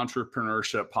all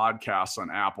entrepreneurship podcasts on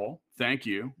Apple. Thank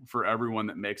you for everyone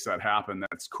that makes that happen.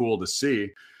 That's cool to see.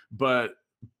 But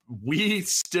we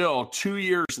still, 2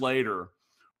 years later,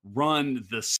 run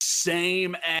the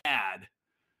same ad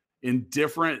in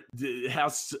different, it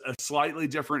has slightly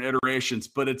different iterations,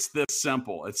 but it's this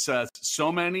simple. It says,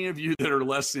 so many of you that are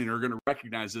listening are going to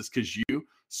recognize this because you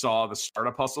saw the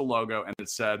Startup Hustle logo, and it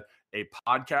said a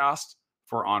podcast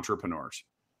for entrepreneurs.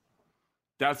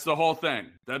 That's the whole thing.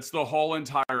 That's the whole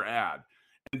entire ad.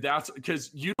 And that's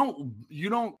because you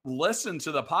don't listen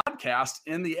to the podcast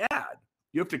in the ad.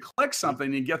 You have to click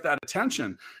something and get that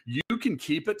attention. You can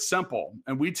keep it simple.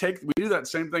 And we do that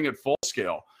same thing at Full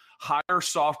Scale. Hire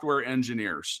software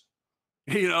engineers.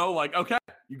 Okay,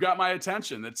 you got my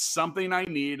attention. It's something I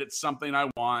need. It's something I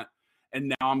want. And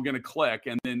now I'm going to click.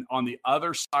 And then on the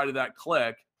other side of that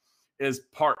click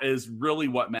is really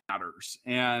what matters.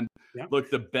 And look,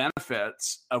 the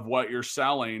benefits of what you're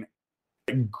selling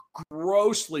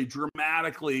grossly,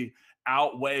 dramatically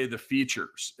outweigh the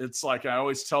features. It's like I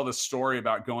always tell this story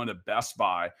about going to Best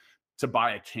Buy to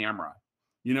buy a camera,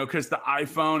 you know, because the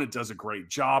iPhone, it does a great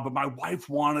job, but my wife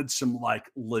wanted some like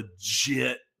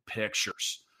legit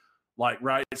pictures. Like,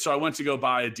 right. So I went to go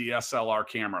buy a DSLR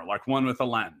camera, like one with a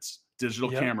lens,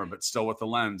 digital camera, but still with the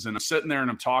lens. And I'm sitting there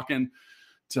and I'm talking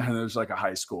to, there's like a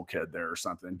high school kid there or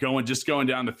something, just going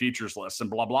down the features list and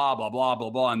blah, blah, blah, blah, blah,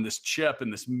 blah, and this chip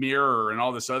and this mirror and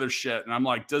all this other shit. And I'm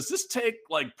like, does this take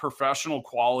like professional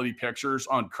quality pictures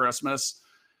on Christmas?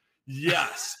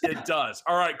 Yes, it does.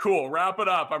 All right, cool. Wrap it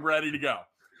up. I'm ready to go.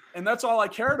 And that's all I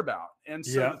cared about. And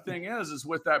so the thing is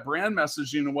with that brand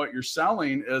messaging and what you're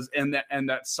selling is, and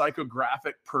that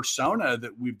psychographic persona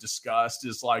that we've discussed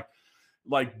is like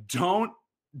don't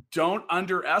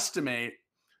underestimate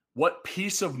what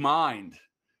peace of mind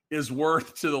is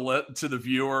worth to the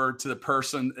viewer, to the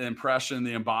person, the impression,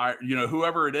 the buyer, you know,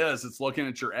 whoever it is that's looking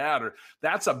at your ad, or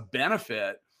that's a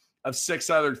benefit of 6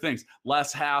 other things: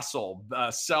 less hassle,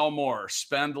 sell more,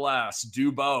 spend less,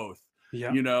 do both.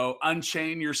 You know,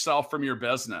 unchain yourself from your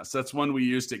business. That's one we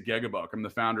used at Gigabook. I'm the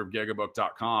founder of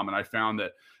gigabook.com. And I found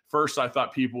that first, I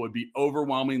thought people would be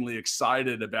overwhelmingly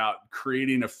excited about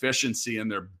creating efficiency in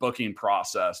their booking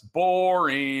process.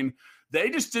 Boring. They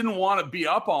just didn't want to be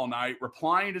up all night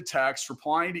replying to texts,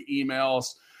 replying to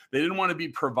emails. They didn't want to be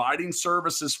providing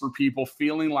services for people,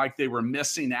 feeling like they were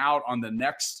missing out on the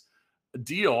next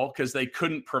deal because they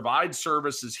couldn't provide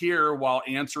services here while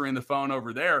answering the phone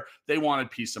over there. They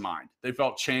wanted peace of mind. They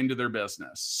felt chained to their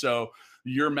business. So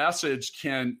your message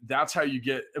that's how you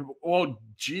get, well,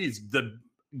 geez, the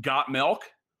got milk.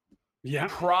 Yeah.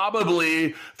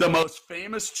 Probably the most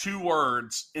famous 2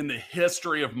 words in the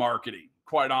history of marketing,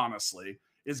 quite honestly,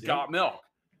 is got milk.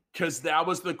 Because that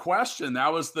was the question.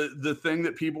 That was the thing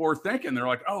that people were thinking. They're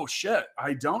like, oh shit,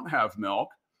 I don't have milk.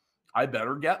 I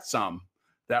better get some.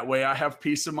 That way I have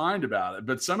peace of mind about it.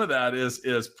 But some of that is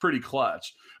pretty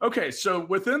clutch. Okay, so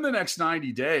within the next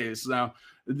 90 days, now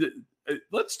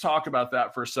let's talk about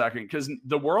that for a second, because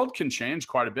the world can change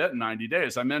quite a bit in 90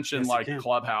 days. I mentioned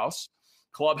Clubhouse.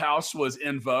 Clubhouse was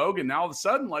in vogue, and now all of a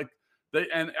sudden,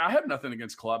 and I have nothing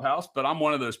against Clubhouse, but I'm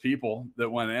one of those people that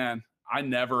went in. I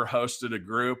never hosted a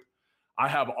group. I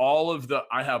have all of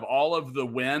the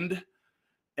wind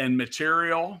and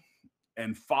material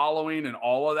and following and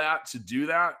all of that to do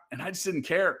that. And I just didn't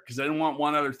care because I didn't want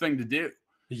one other thing to do.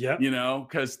 Yeah. You know,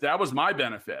 because that was my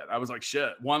benefit. I was like,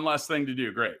 shit, one less thing to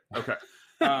do. Great. Okay.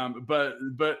 But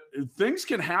things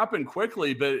can happen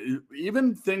quickly, but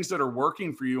even things that are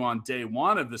working for you on day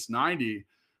one of this 90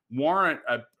 warrant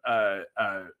a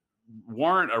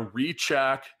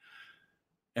recheck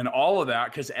and all of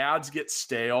that, because ads get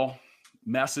stale.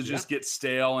 Messages get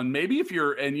stale. And maybe if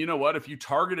you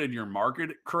targeted your market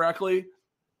correctly,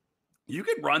 you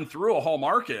could run through a whole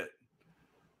market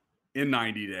in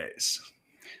 90 days.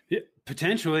 Yeah,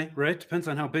 potentially, right? Depends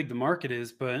on how big the market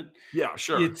is, but yeah,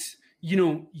 sure. It's,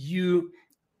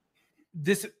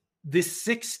 this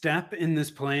 6th step in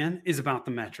this plan is about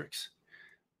the metrics.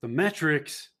 The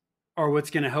metrics are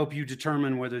what's going to help you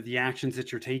determine whether the actions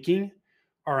that you're taking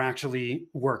are actually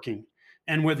working,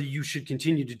 and whether you should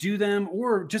continue to do them,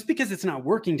 or just because it's not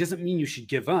working doesn't mean you should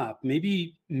give up.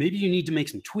 Maybe you need to make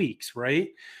some tweaks, right?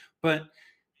 But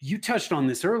you touched on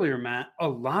this earlier, Matt. A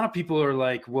lot of people are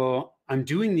like, well, I'm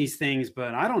doing these things,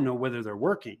 but I don't know whether they're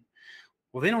working.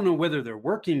 Well, they don't know whether they're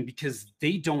working because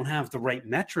they don't have the right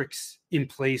metrics in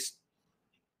place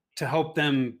to help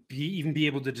them even be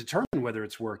able to determine whether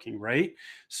it's working, right?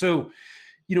 So,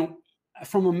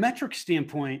 from a metric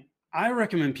standpoint, I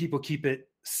recommend people keep it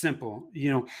simple.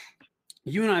 You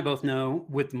and I both know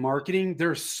with marketing,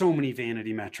 there are so many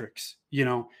vanity metrics.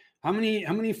 How many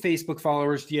Facebook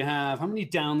followers do you have? How many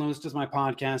downloads does my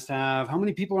podcast have? How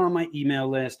many people are on my email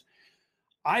list?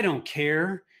 I don't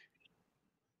care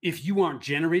if you aren't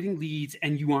generating leads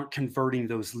and you aren't converting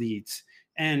those leads.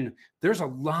 And there's a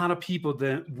lot of people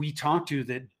that we talk to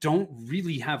that don't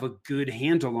really have a good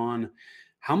handle on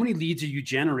how many leads are you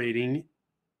generating,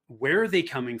 where are they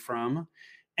coming from,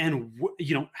 and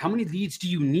how many leads do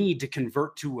you need to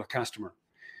convert to a customer?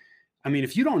 I mean,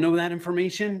 if you don't know that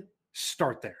information,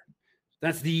 start there.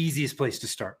 That's the easiest place to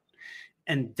start.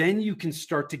 And then you can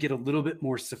start to get a little bit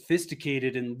more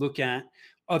sophisticated and look at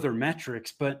other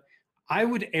metrics. But I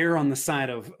would err on the side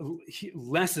of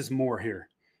less is more here.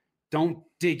 Don't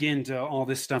dig into all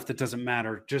this stuff that doesn't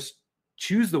matter. Just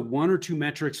choose the 1 or 2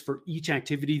 metrics for each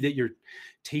activity that you're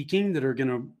taking that are going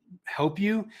to help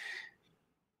you,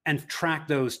 and track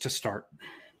those to start.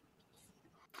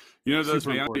 Those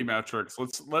vanity metrics.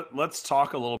 Let's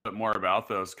talk a little bit more about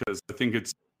those, because I think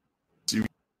you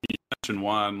mentioned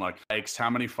one, like likes,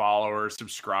 how many followers,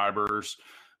 subscribers,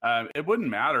 It wouldn't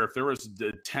matter if there was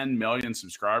 10 million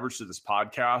subscribers to this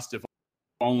podcast if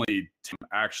only Tim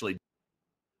actually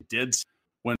did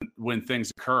when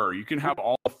things occur. You can have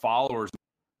all the followers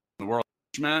in the world,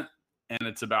 and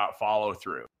it's about follow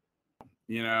through,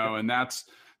 and that's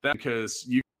because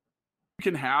you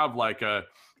can have like a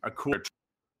cool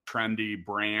trendy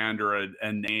brand or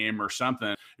a name or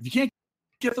something. If you can't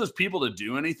get those people to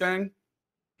do anything,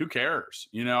 who cares?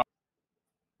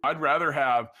 I'd rather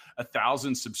have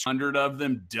 1,000 600 of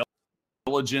them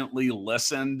diligently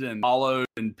listened and followed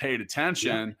and paid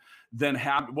attention than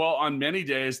have, on many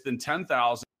days, than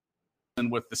 10,000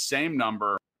 with the same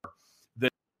number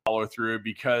that follow through,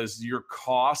 because your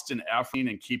cost and effort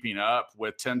and keeping up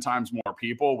with 10 times more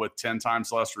people with 10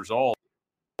 times less results,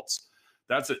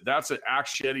 that's an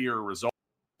shittier result.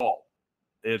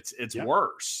 It's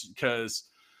worse, because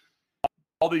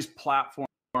all these platforms,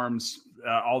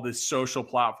 all these social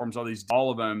platforms,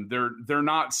 all of them, they're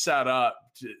not set up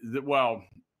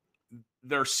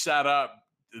they're set up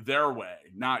their way,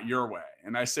 not your way.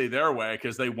 And I say their way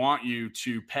because they want you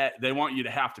to pay. They want you to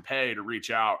have to pay to reach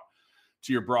out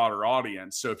to your broader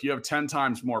audience. So if you have 10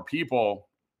 times more people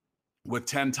with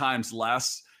 10 times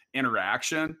less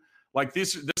interaction, like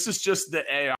this is just the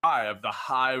AI of the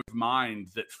hive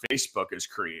mind that Facebook has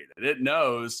created. It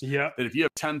knows that if you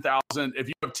have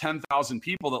 10,000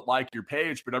 people that like your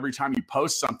page, but every time you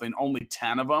post something, only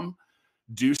 10 of them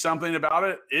do something about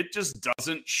it, it just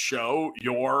doesn't show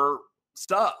your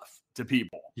stuff to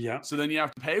people. So then you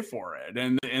have to pay for it.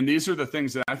 And these are the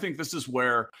things that I think this is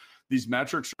where these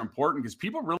metrics are important, because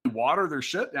people really water their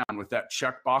shit down with that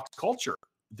checkbox culture.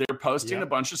 They're posting a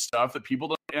bunch of stuff that people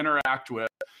don't interact with.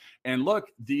 And look,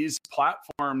 these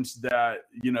platforms that,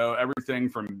 everything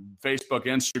from Facebook,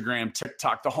 Instagram,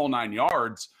 TikTok, the whole 9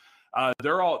 yards,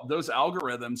 they're all, those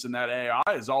algorithms and that AI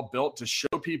is all built to show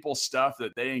people stuff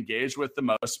that they engage with the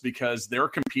most, because they're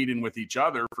competing with each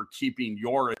other for keeping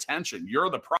your attention. You're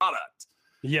the product.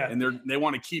 And they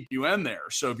want to keep you in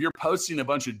there. So if you're posting a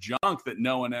bunch of junk that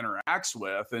no one interacts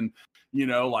with, and,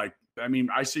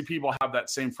 I see people have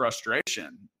that same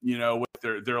frustration, with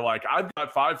they're like, I've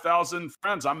got 5,000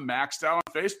 friends. I'm maxed out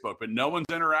on Facebook, but no one's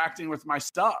interacting with my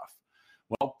stuff.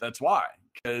 Well, that's why,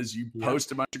 because you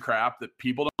post a bunch of crap that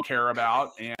people don't care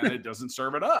about, and it doesn't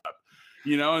serve it up,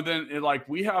 and then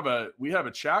we have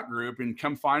a chat group, and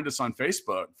come find us on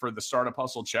Facebook for the Startup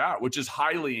Hustle chat, which is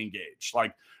highly engaged.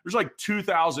 There's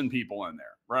 2,000 people in there,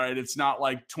 right? It's not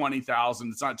 20,000.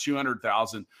 It's not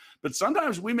 200,000, but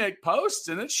sometimes we make posts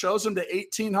and it shows them to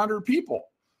 1,800 people.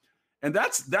 And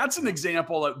that's an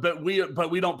example but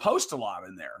we don't post a lot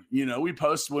in there. We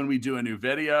post when we do a new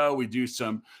video, we do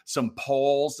some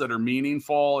polls that are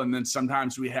meaningful. And then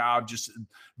sometimes we have just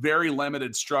very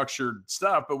limited structured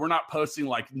stuff, but we're not posting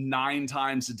 9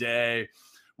 times a day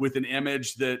with an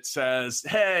image that says,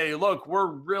 hey, look, we're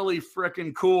really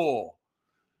freaking cool.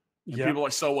 And people are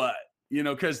like, so what?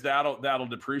 Because that'll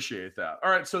depreciate that.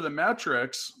 All right. So the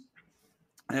metrics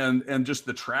and just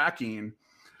the tracking,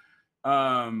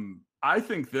 I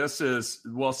think this is,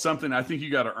 something I think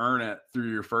you got to earn it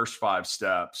through your first 5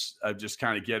 steps of just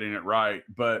kind of getting it right.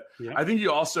 But I think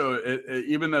you also,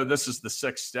 even though this is the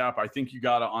 6th step, I think you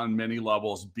got to, on many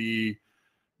levels, be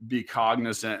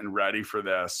cognizant and ready for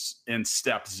this in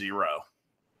step 0.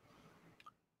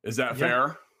 Is that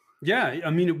fair? Yeah.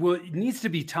 It needs to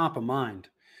be top of mind,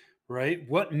 right?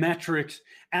 What metrics,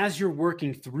 as you're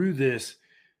working through this,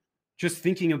 just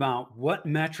thinking about what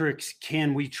metrics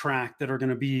can we track that are going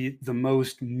to be the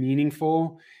most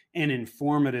meaningful and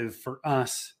informative for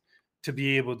us to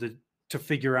be able to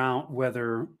figure out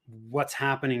whether what's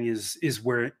happening is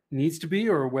where it needs to be,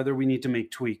 or whether we need to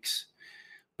make tweaks.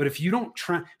 But if you don't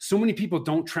track, so many people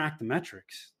don't track the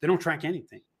metrics. They don't track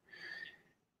anything.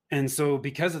 And so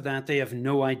because of that, they have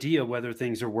no idea whether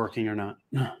things are working or not.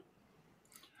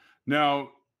 Now,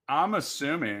 I'm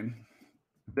assuming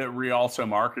that Rialto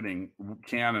Marketing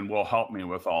can and will help me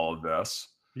with all of this.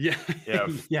 Yes.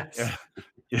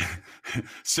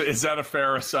 So is that a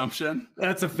fair assumption?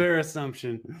 That's a fair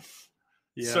assumption.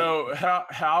 Yeah. So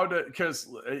because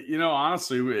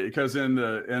honestly, because in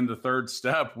the 3rd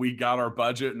step, we got our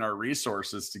budget and our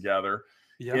resources together.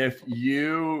 If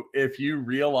you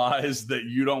realize that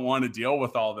you don't want to deal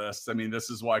with all this, this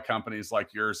is why companies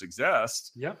like yours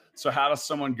exist. So how does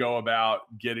someone go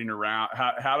about getting around?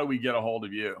 How do we get a hold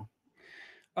of you?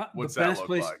 What's that look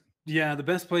like? Yeah, the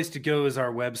best place to go is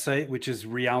our website, which is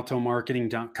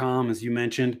rialtomarketing.com, as you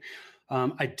mentioned.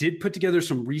 I did put together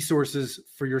some resources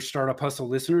for your Startup Hustle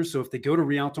listeners. So if they go to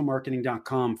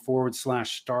rialtomarketing.com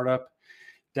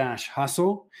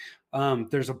 /startup-hustle,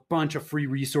 There's a bunch of free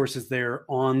resources there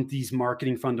on these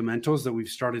marketing fundamentals that we've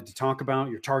started to talk about,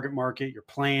 your target market, your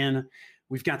plan.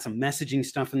 We've got some messaging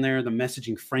stuff in there. The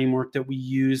messaging framework that we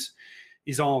use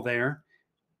is all there.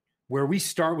 Where we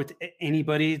start with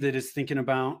anybody that is thinking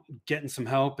about getting some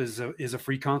help is a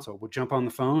free consult. We'll jump on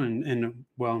the phone and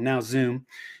well, now Zoom,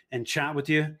 and chat with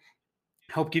you,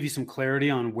 help give you some clarity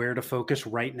on where to focus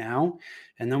right now.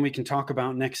 And then we can talk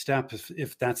about next step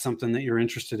if that's something that you're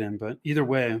interested in. But either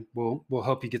way, we'll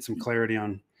help you get some clarity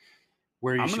on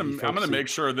where you should be focusing. I'm going to make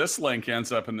sure this link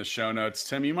ends up in the show notes.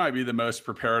 Tim, you might be the most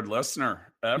prepared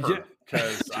listener ever,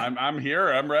 because I'm here.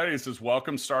 I'm ready. It says,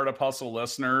 welcome Startup Hustle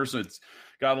listeners. It's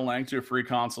got a link to a free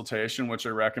consultation, which I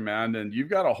recommend. And you've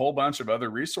got a whole bunch of other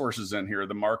resources in here.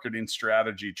 The Marketing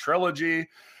Strategy Trilogy,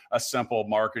 a simple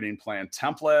marketing plan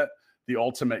template, the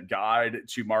ultimate guide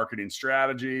to marketing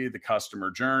strategy, the customer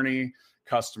journey,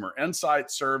 customer insight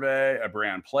survey, a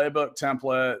brand playbook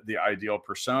template, the ideal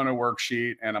persona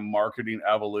worksheet, and a marketing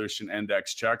evolution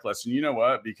index checklist. And you know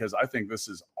what? Because I think this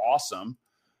is awesome,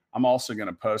 I'm also going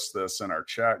to post this in our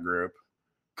chat group.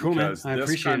 Cool, man. I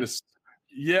appreciate it.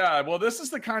 Yeah, well, this is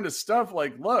the kind of stuff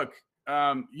like, look,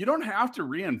 you don't have to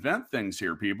reinvent things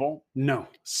here, people. No.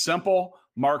 Simple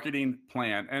marketing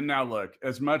plan. And now look,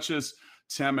 as much as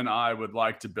Tim and I would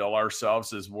like to bill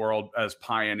ourselves as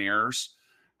pioneers,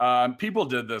 people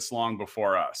did this long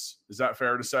before us. Is that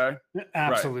fair to say?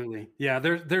 Absolutely. Right. Yeah,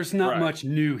 there's not much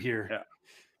new here.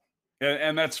 Yeah.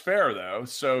 And that's fair though.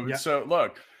 So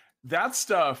look, that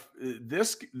stuff,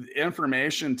 this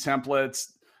information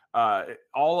templates,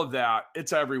 all of that,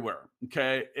 it's everywhere.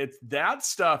 Okay. That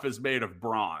stuff is made of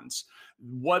bronze.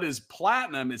 What is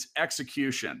platinum is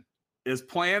execution, is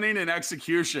planning and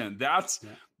execution. That's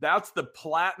the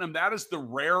platinum. That is the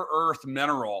rare earth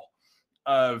mineral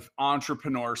of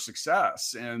entrepreneur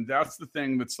success. And that's the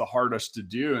thing that's the hardest to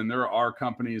do. And there are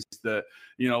companies that,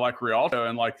 like Rialto,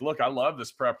 and like, look, I love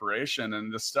this preparation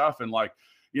and this stuff. And like,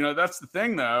 that's the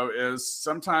thing though, is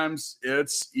sometimes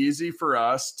it's easy for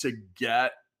us to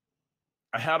get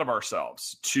ahead of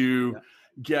ourselves, to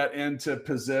get into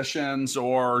positions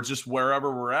or just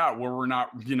wherever we're at where we're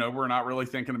not really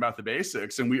thinking about the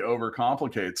basics, and we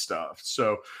overcomplicate stuff.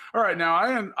 So, all right, now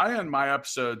I end my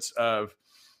episodes of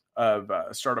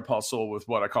Startup Hustle with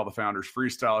what I call the Founders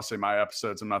Freestyle. I say my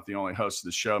episodes, I'm not the only host of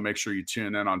the show. Make sure you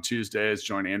tune in on Tuesdays,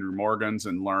 join Andrew Morgans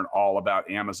and learn all about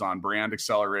Amazon brand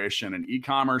acceleration and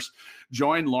e-commerce.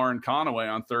 Join Lauren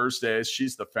Conaway on Thursdays.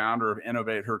 She's the founder of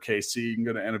Innovate Her KC. You can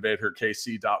go to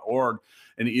innovateherkc.org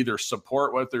and either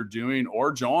support what they're doing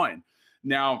or join.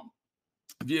 Now,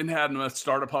 if you hadn't had enough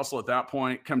Startup Hustle at that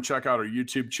point, come check out our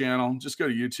YouTube channel. Just go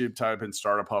to YouTube, type in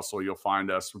Startup Hustle. You'll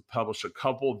find us. We publish a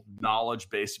couple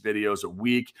knowledge-based videos a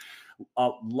week.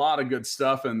 A lot of good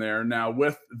stuff in there. Now,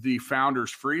 with the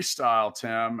Founders Freestyle,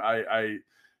 Tim,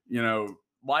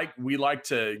 we like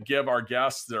to give our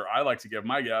guests, or I like to give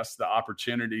my guests, the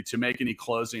opportunity to make any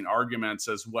closing arguments,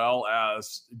 as well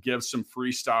as give some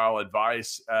freestyle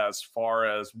advice as far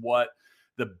as what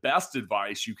the best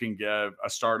advice you can give a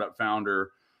startup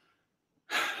founder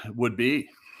would be.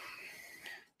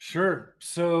 Sure.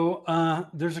 So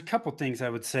there's a couple things I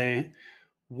would say.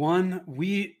 One,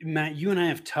 Matt, you and I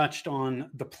have touched on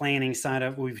the planning side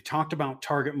of it. We've talked about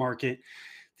target market.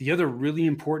 The other really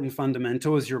important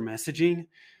fundamental is your messaging.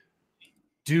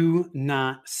 Do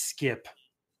not skip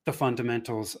the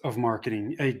fundamentals of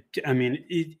marketing. I mean,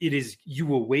 it is, you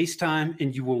will waste time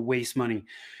and you will waste money.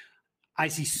 I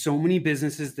see so many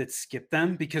businesses that skip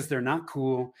them because they're not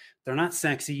cool. They're not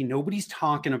sexy. Nobody's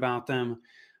talking about them.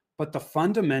 But the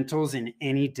fundamentals in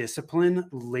any discipline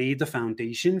lay the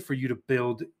foundation for you to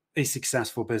build a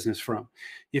successful business from.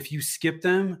 If you skip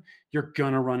them, you're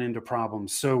going to run into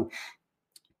problems. So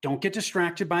don't get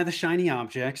distracted by the shiny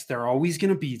objects. They're always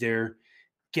going to be there.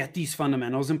 Get these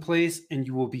fundamentals in place and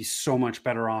you will be so much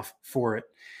better off for it.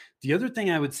 The other thing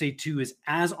I would say too is,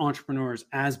 as entrepreneurs,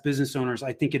 as business owners,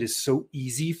 I think it is so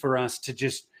easy for us to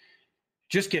just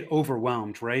get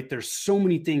overwhelmed, right? There's so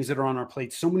many things that are on our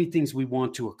plate, so many things we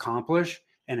want to accomplish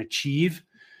and achieve.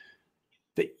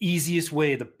 The easiest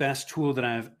way, the best tool that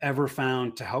I've ever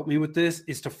found to help me with this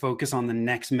is to focus on the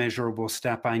next measurable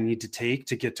step I need to take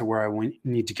to get to where I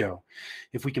need to go.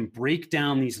 If we can break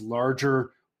down these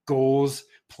larger goals,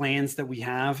 plans that we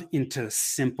have into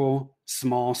simple,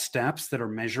 small steps that are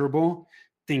measurable,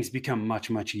 things become much,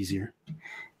 much easier.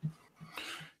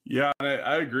 Yeah,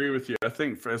 I agree with you. I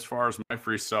think as far as my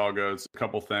freestyle goes, a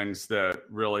couple things that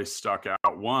really stuck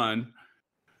out. One,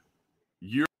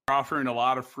 you're offering a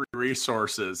lot of free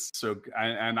resources. So,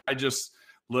 and I just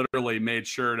literally made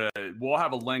sure to, we'll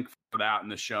have a link for that in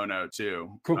the show note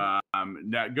too. Cool.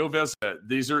 Now go visit.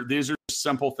 These are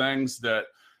simple things that,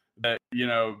 you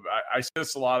know, I say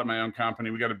this a lot at my own company.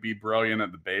 We got to be brilliant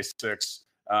at the basics.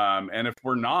 And if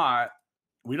we're not,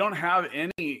 we don't have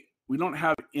any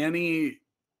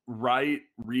right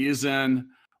reason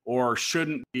or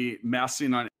shouldn't be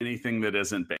messing on anything that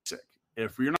isn't basic.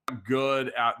 If you're not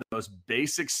good at the most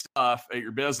basic stuff at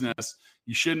your business,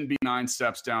 you shouldn't be 9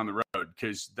 steps down the road,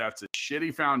 because that's a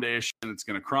shitty foundation. It's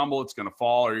going to crumble. It's going to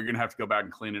fall, or you're going to have to go back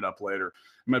and clean it up later.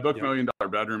 In my book, $1 Million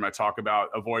Bedroom, I talk about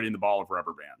avoiding the ball of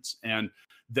rubber bands. And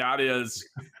that is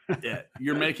it.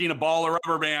 You're making a ball of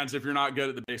rubber bands if you're not good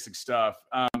at the basic stuff.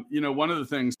 You know, one of the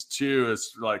things too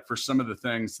is, like, for some of the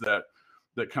things that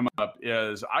come up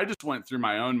is, I just went through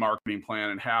my own marketing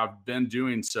plan and have been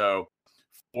doing so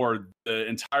for the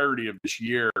entirety of this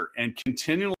year, and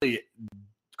continually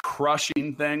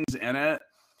crushing things in it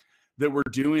that we're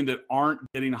doing that aren't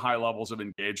getting high levels of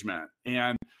engagement.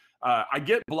 And I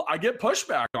get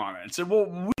pushback on it and say,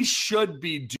 well, we should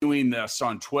be doing this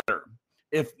on Twitter.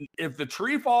 If the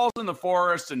tree falls in the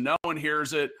forest and no one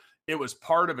hears it, it was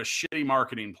part of a shitty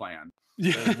marketing plan.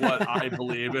 Is what I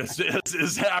believe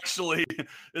is actually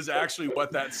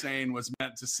what that saying was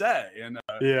meant to say. And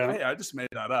hey, I just made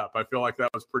that up. I feel like that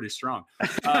was pretty strong.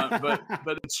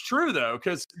 But it's true though,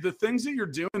 because the things that you're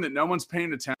doing that no one's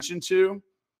paying attention to,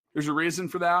 there's a reason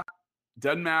for that.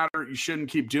 Doesn't matter. You shouldn't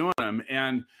keep doing them.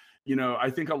 And you know,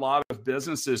 I think a lot of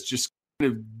businesses just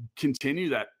kind of continue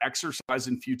that exercise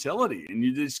in futility, and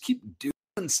you just keep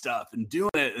doing stuff and doing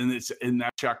it, and it's in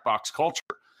that checkbox culture.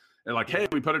 They're like, hey,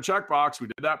 we put a checkbox, we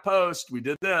did that post, we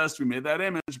did this, we made that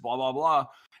image, blah, blah, blah.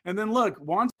 And then look,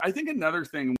 I think another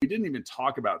thing, we didn't even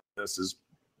talk about this, is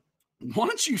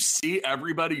once you see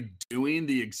everybody doing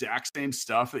the exact same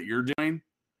stuff that you're doing,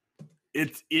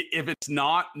 if it's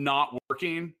not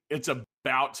working, it's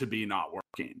about to be not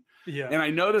working. Yeah. And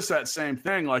I noticed that same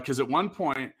thing, like, because at one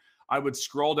point I would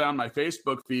scroll down my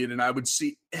Facebook feed and I would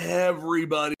see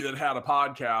everybody that had a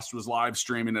podcast was live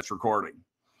streaming its recording.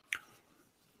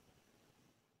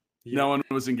 Yeah. No one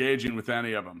was engaging with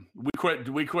any of them.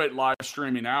 We quit live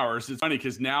streaming ours. It's funny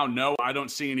because now, I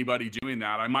don't see anybody doing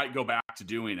that. I might go back to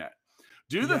doing it.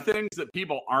 Do the things that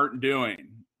people aren't doing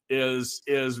is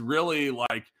really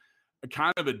like a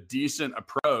kind of a decent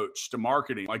approach to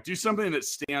marketing. Like, do something that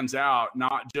stands out,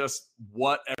 not just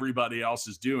what everybody else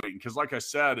is doing. Because like I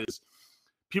said, is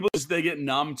people they get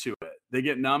numb to it. They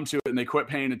get numb to it and they quit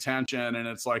paying attention. And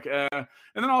it's like, And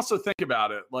then also think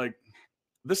about it. Like,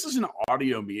 this is an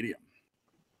audio medium,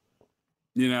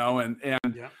 you know, and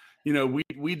you know,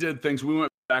 we did things. We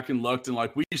went back and looked, and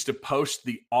like, we used to post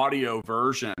the audio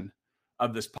version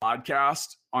of this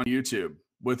podcast on YouTube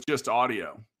with just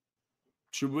audio.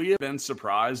 Should we have been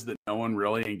surprised that no one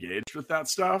really engaged with that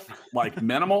stuff? Like,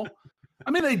 minimal. I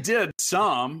mean, they did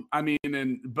some. I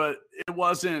mean, but it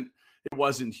wasn't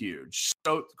huge.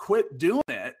 So quit doing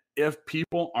it if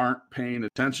people aren't paying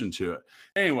attention to it.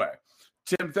 Anyway.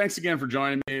 Tim, thanks again for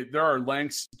joining me. There are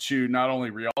links to not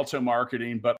only Rialto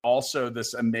Marketing, but also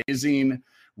this amazing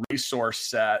resource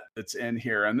set that's in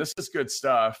here. And this is good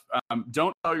stuff.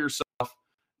 Don't tell yourself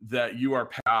that you are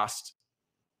past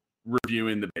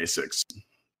reviewing the basics.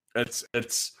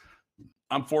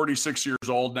 I'm 46 years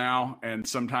old now, and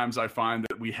sometimes I find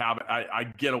that I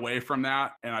get away from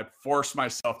that, and I force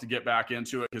myself to get back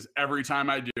into it, because every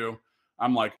time I do,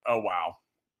 I'm like, oh, wow.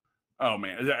 Oh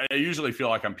man, I usually feel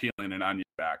like I'm peeling an onion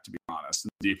back, to be honest.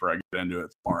 And the deeper I get into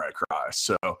it, the more I cry.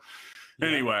 So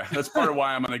anyway, that's part of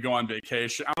why I'm going to go on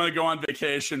vacation. I'm going to go on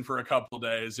vacation for a couple of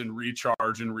days and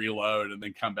recharge and reload, and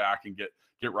then come back and get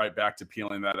right back to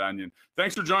peeling that onion.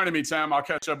 Thanks for joining me, Tim. I'll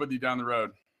catch up with you down the road.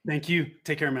 Thank you.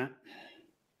 Take care, Matt.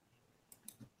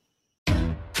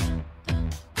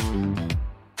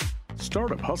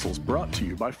 Startup Hustles brought to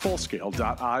you by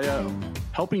Fullscale.io,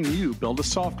 helping you build a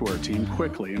software team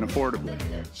quickly and affordably.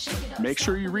 Make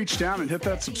sure you reach down and hit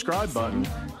that subscribe button,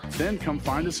 then come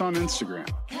find us on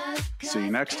Instagram. See you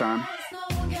next time.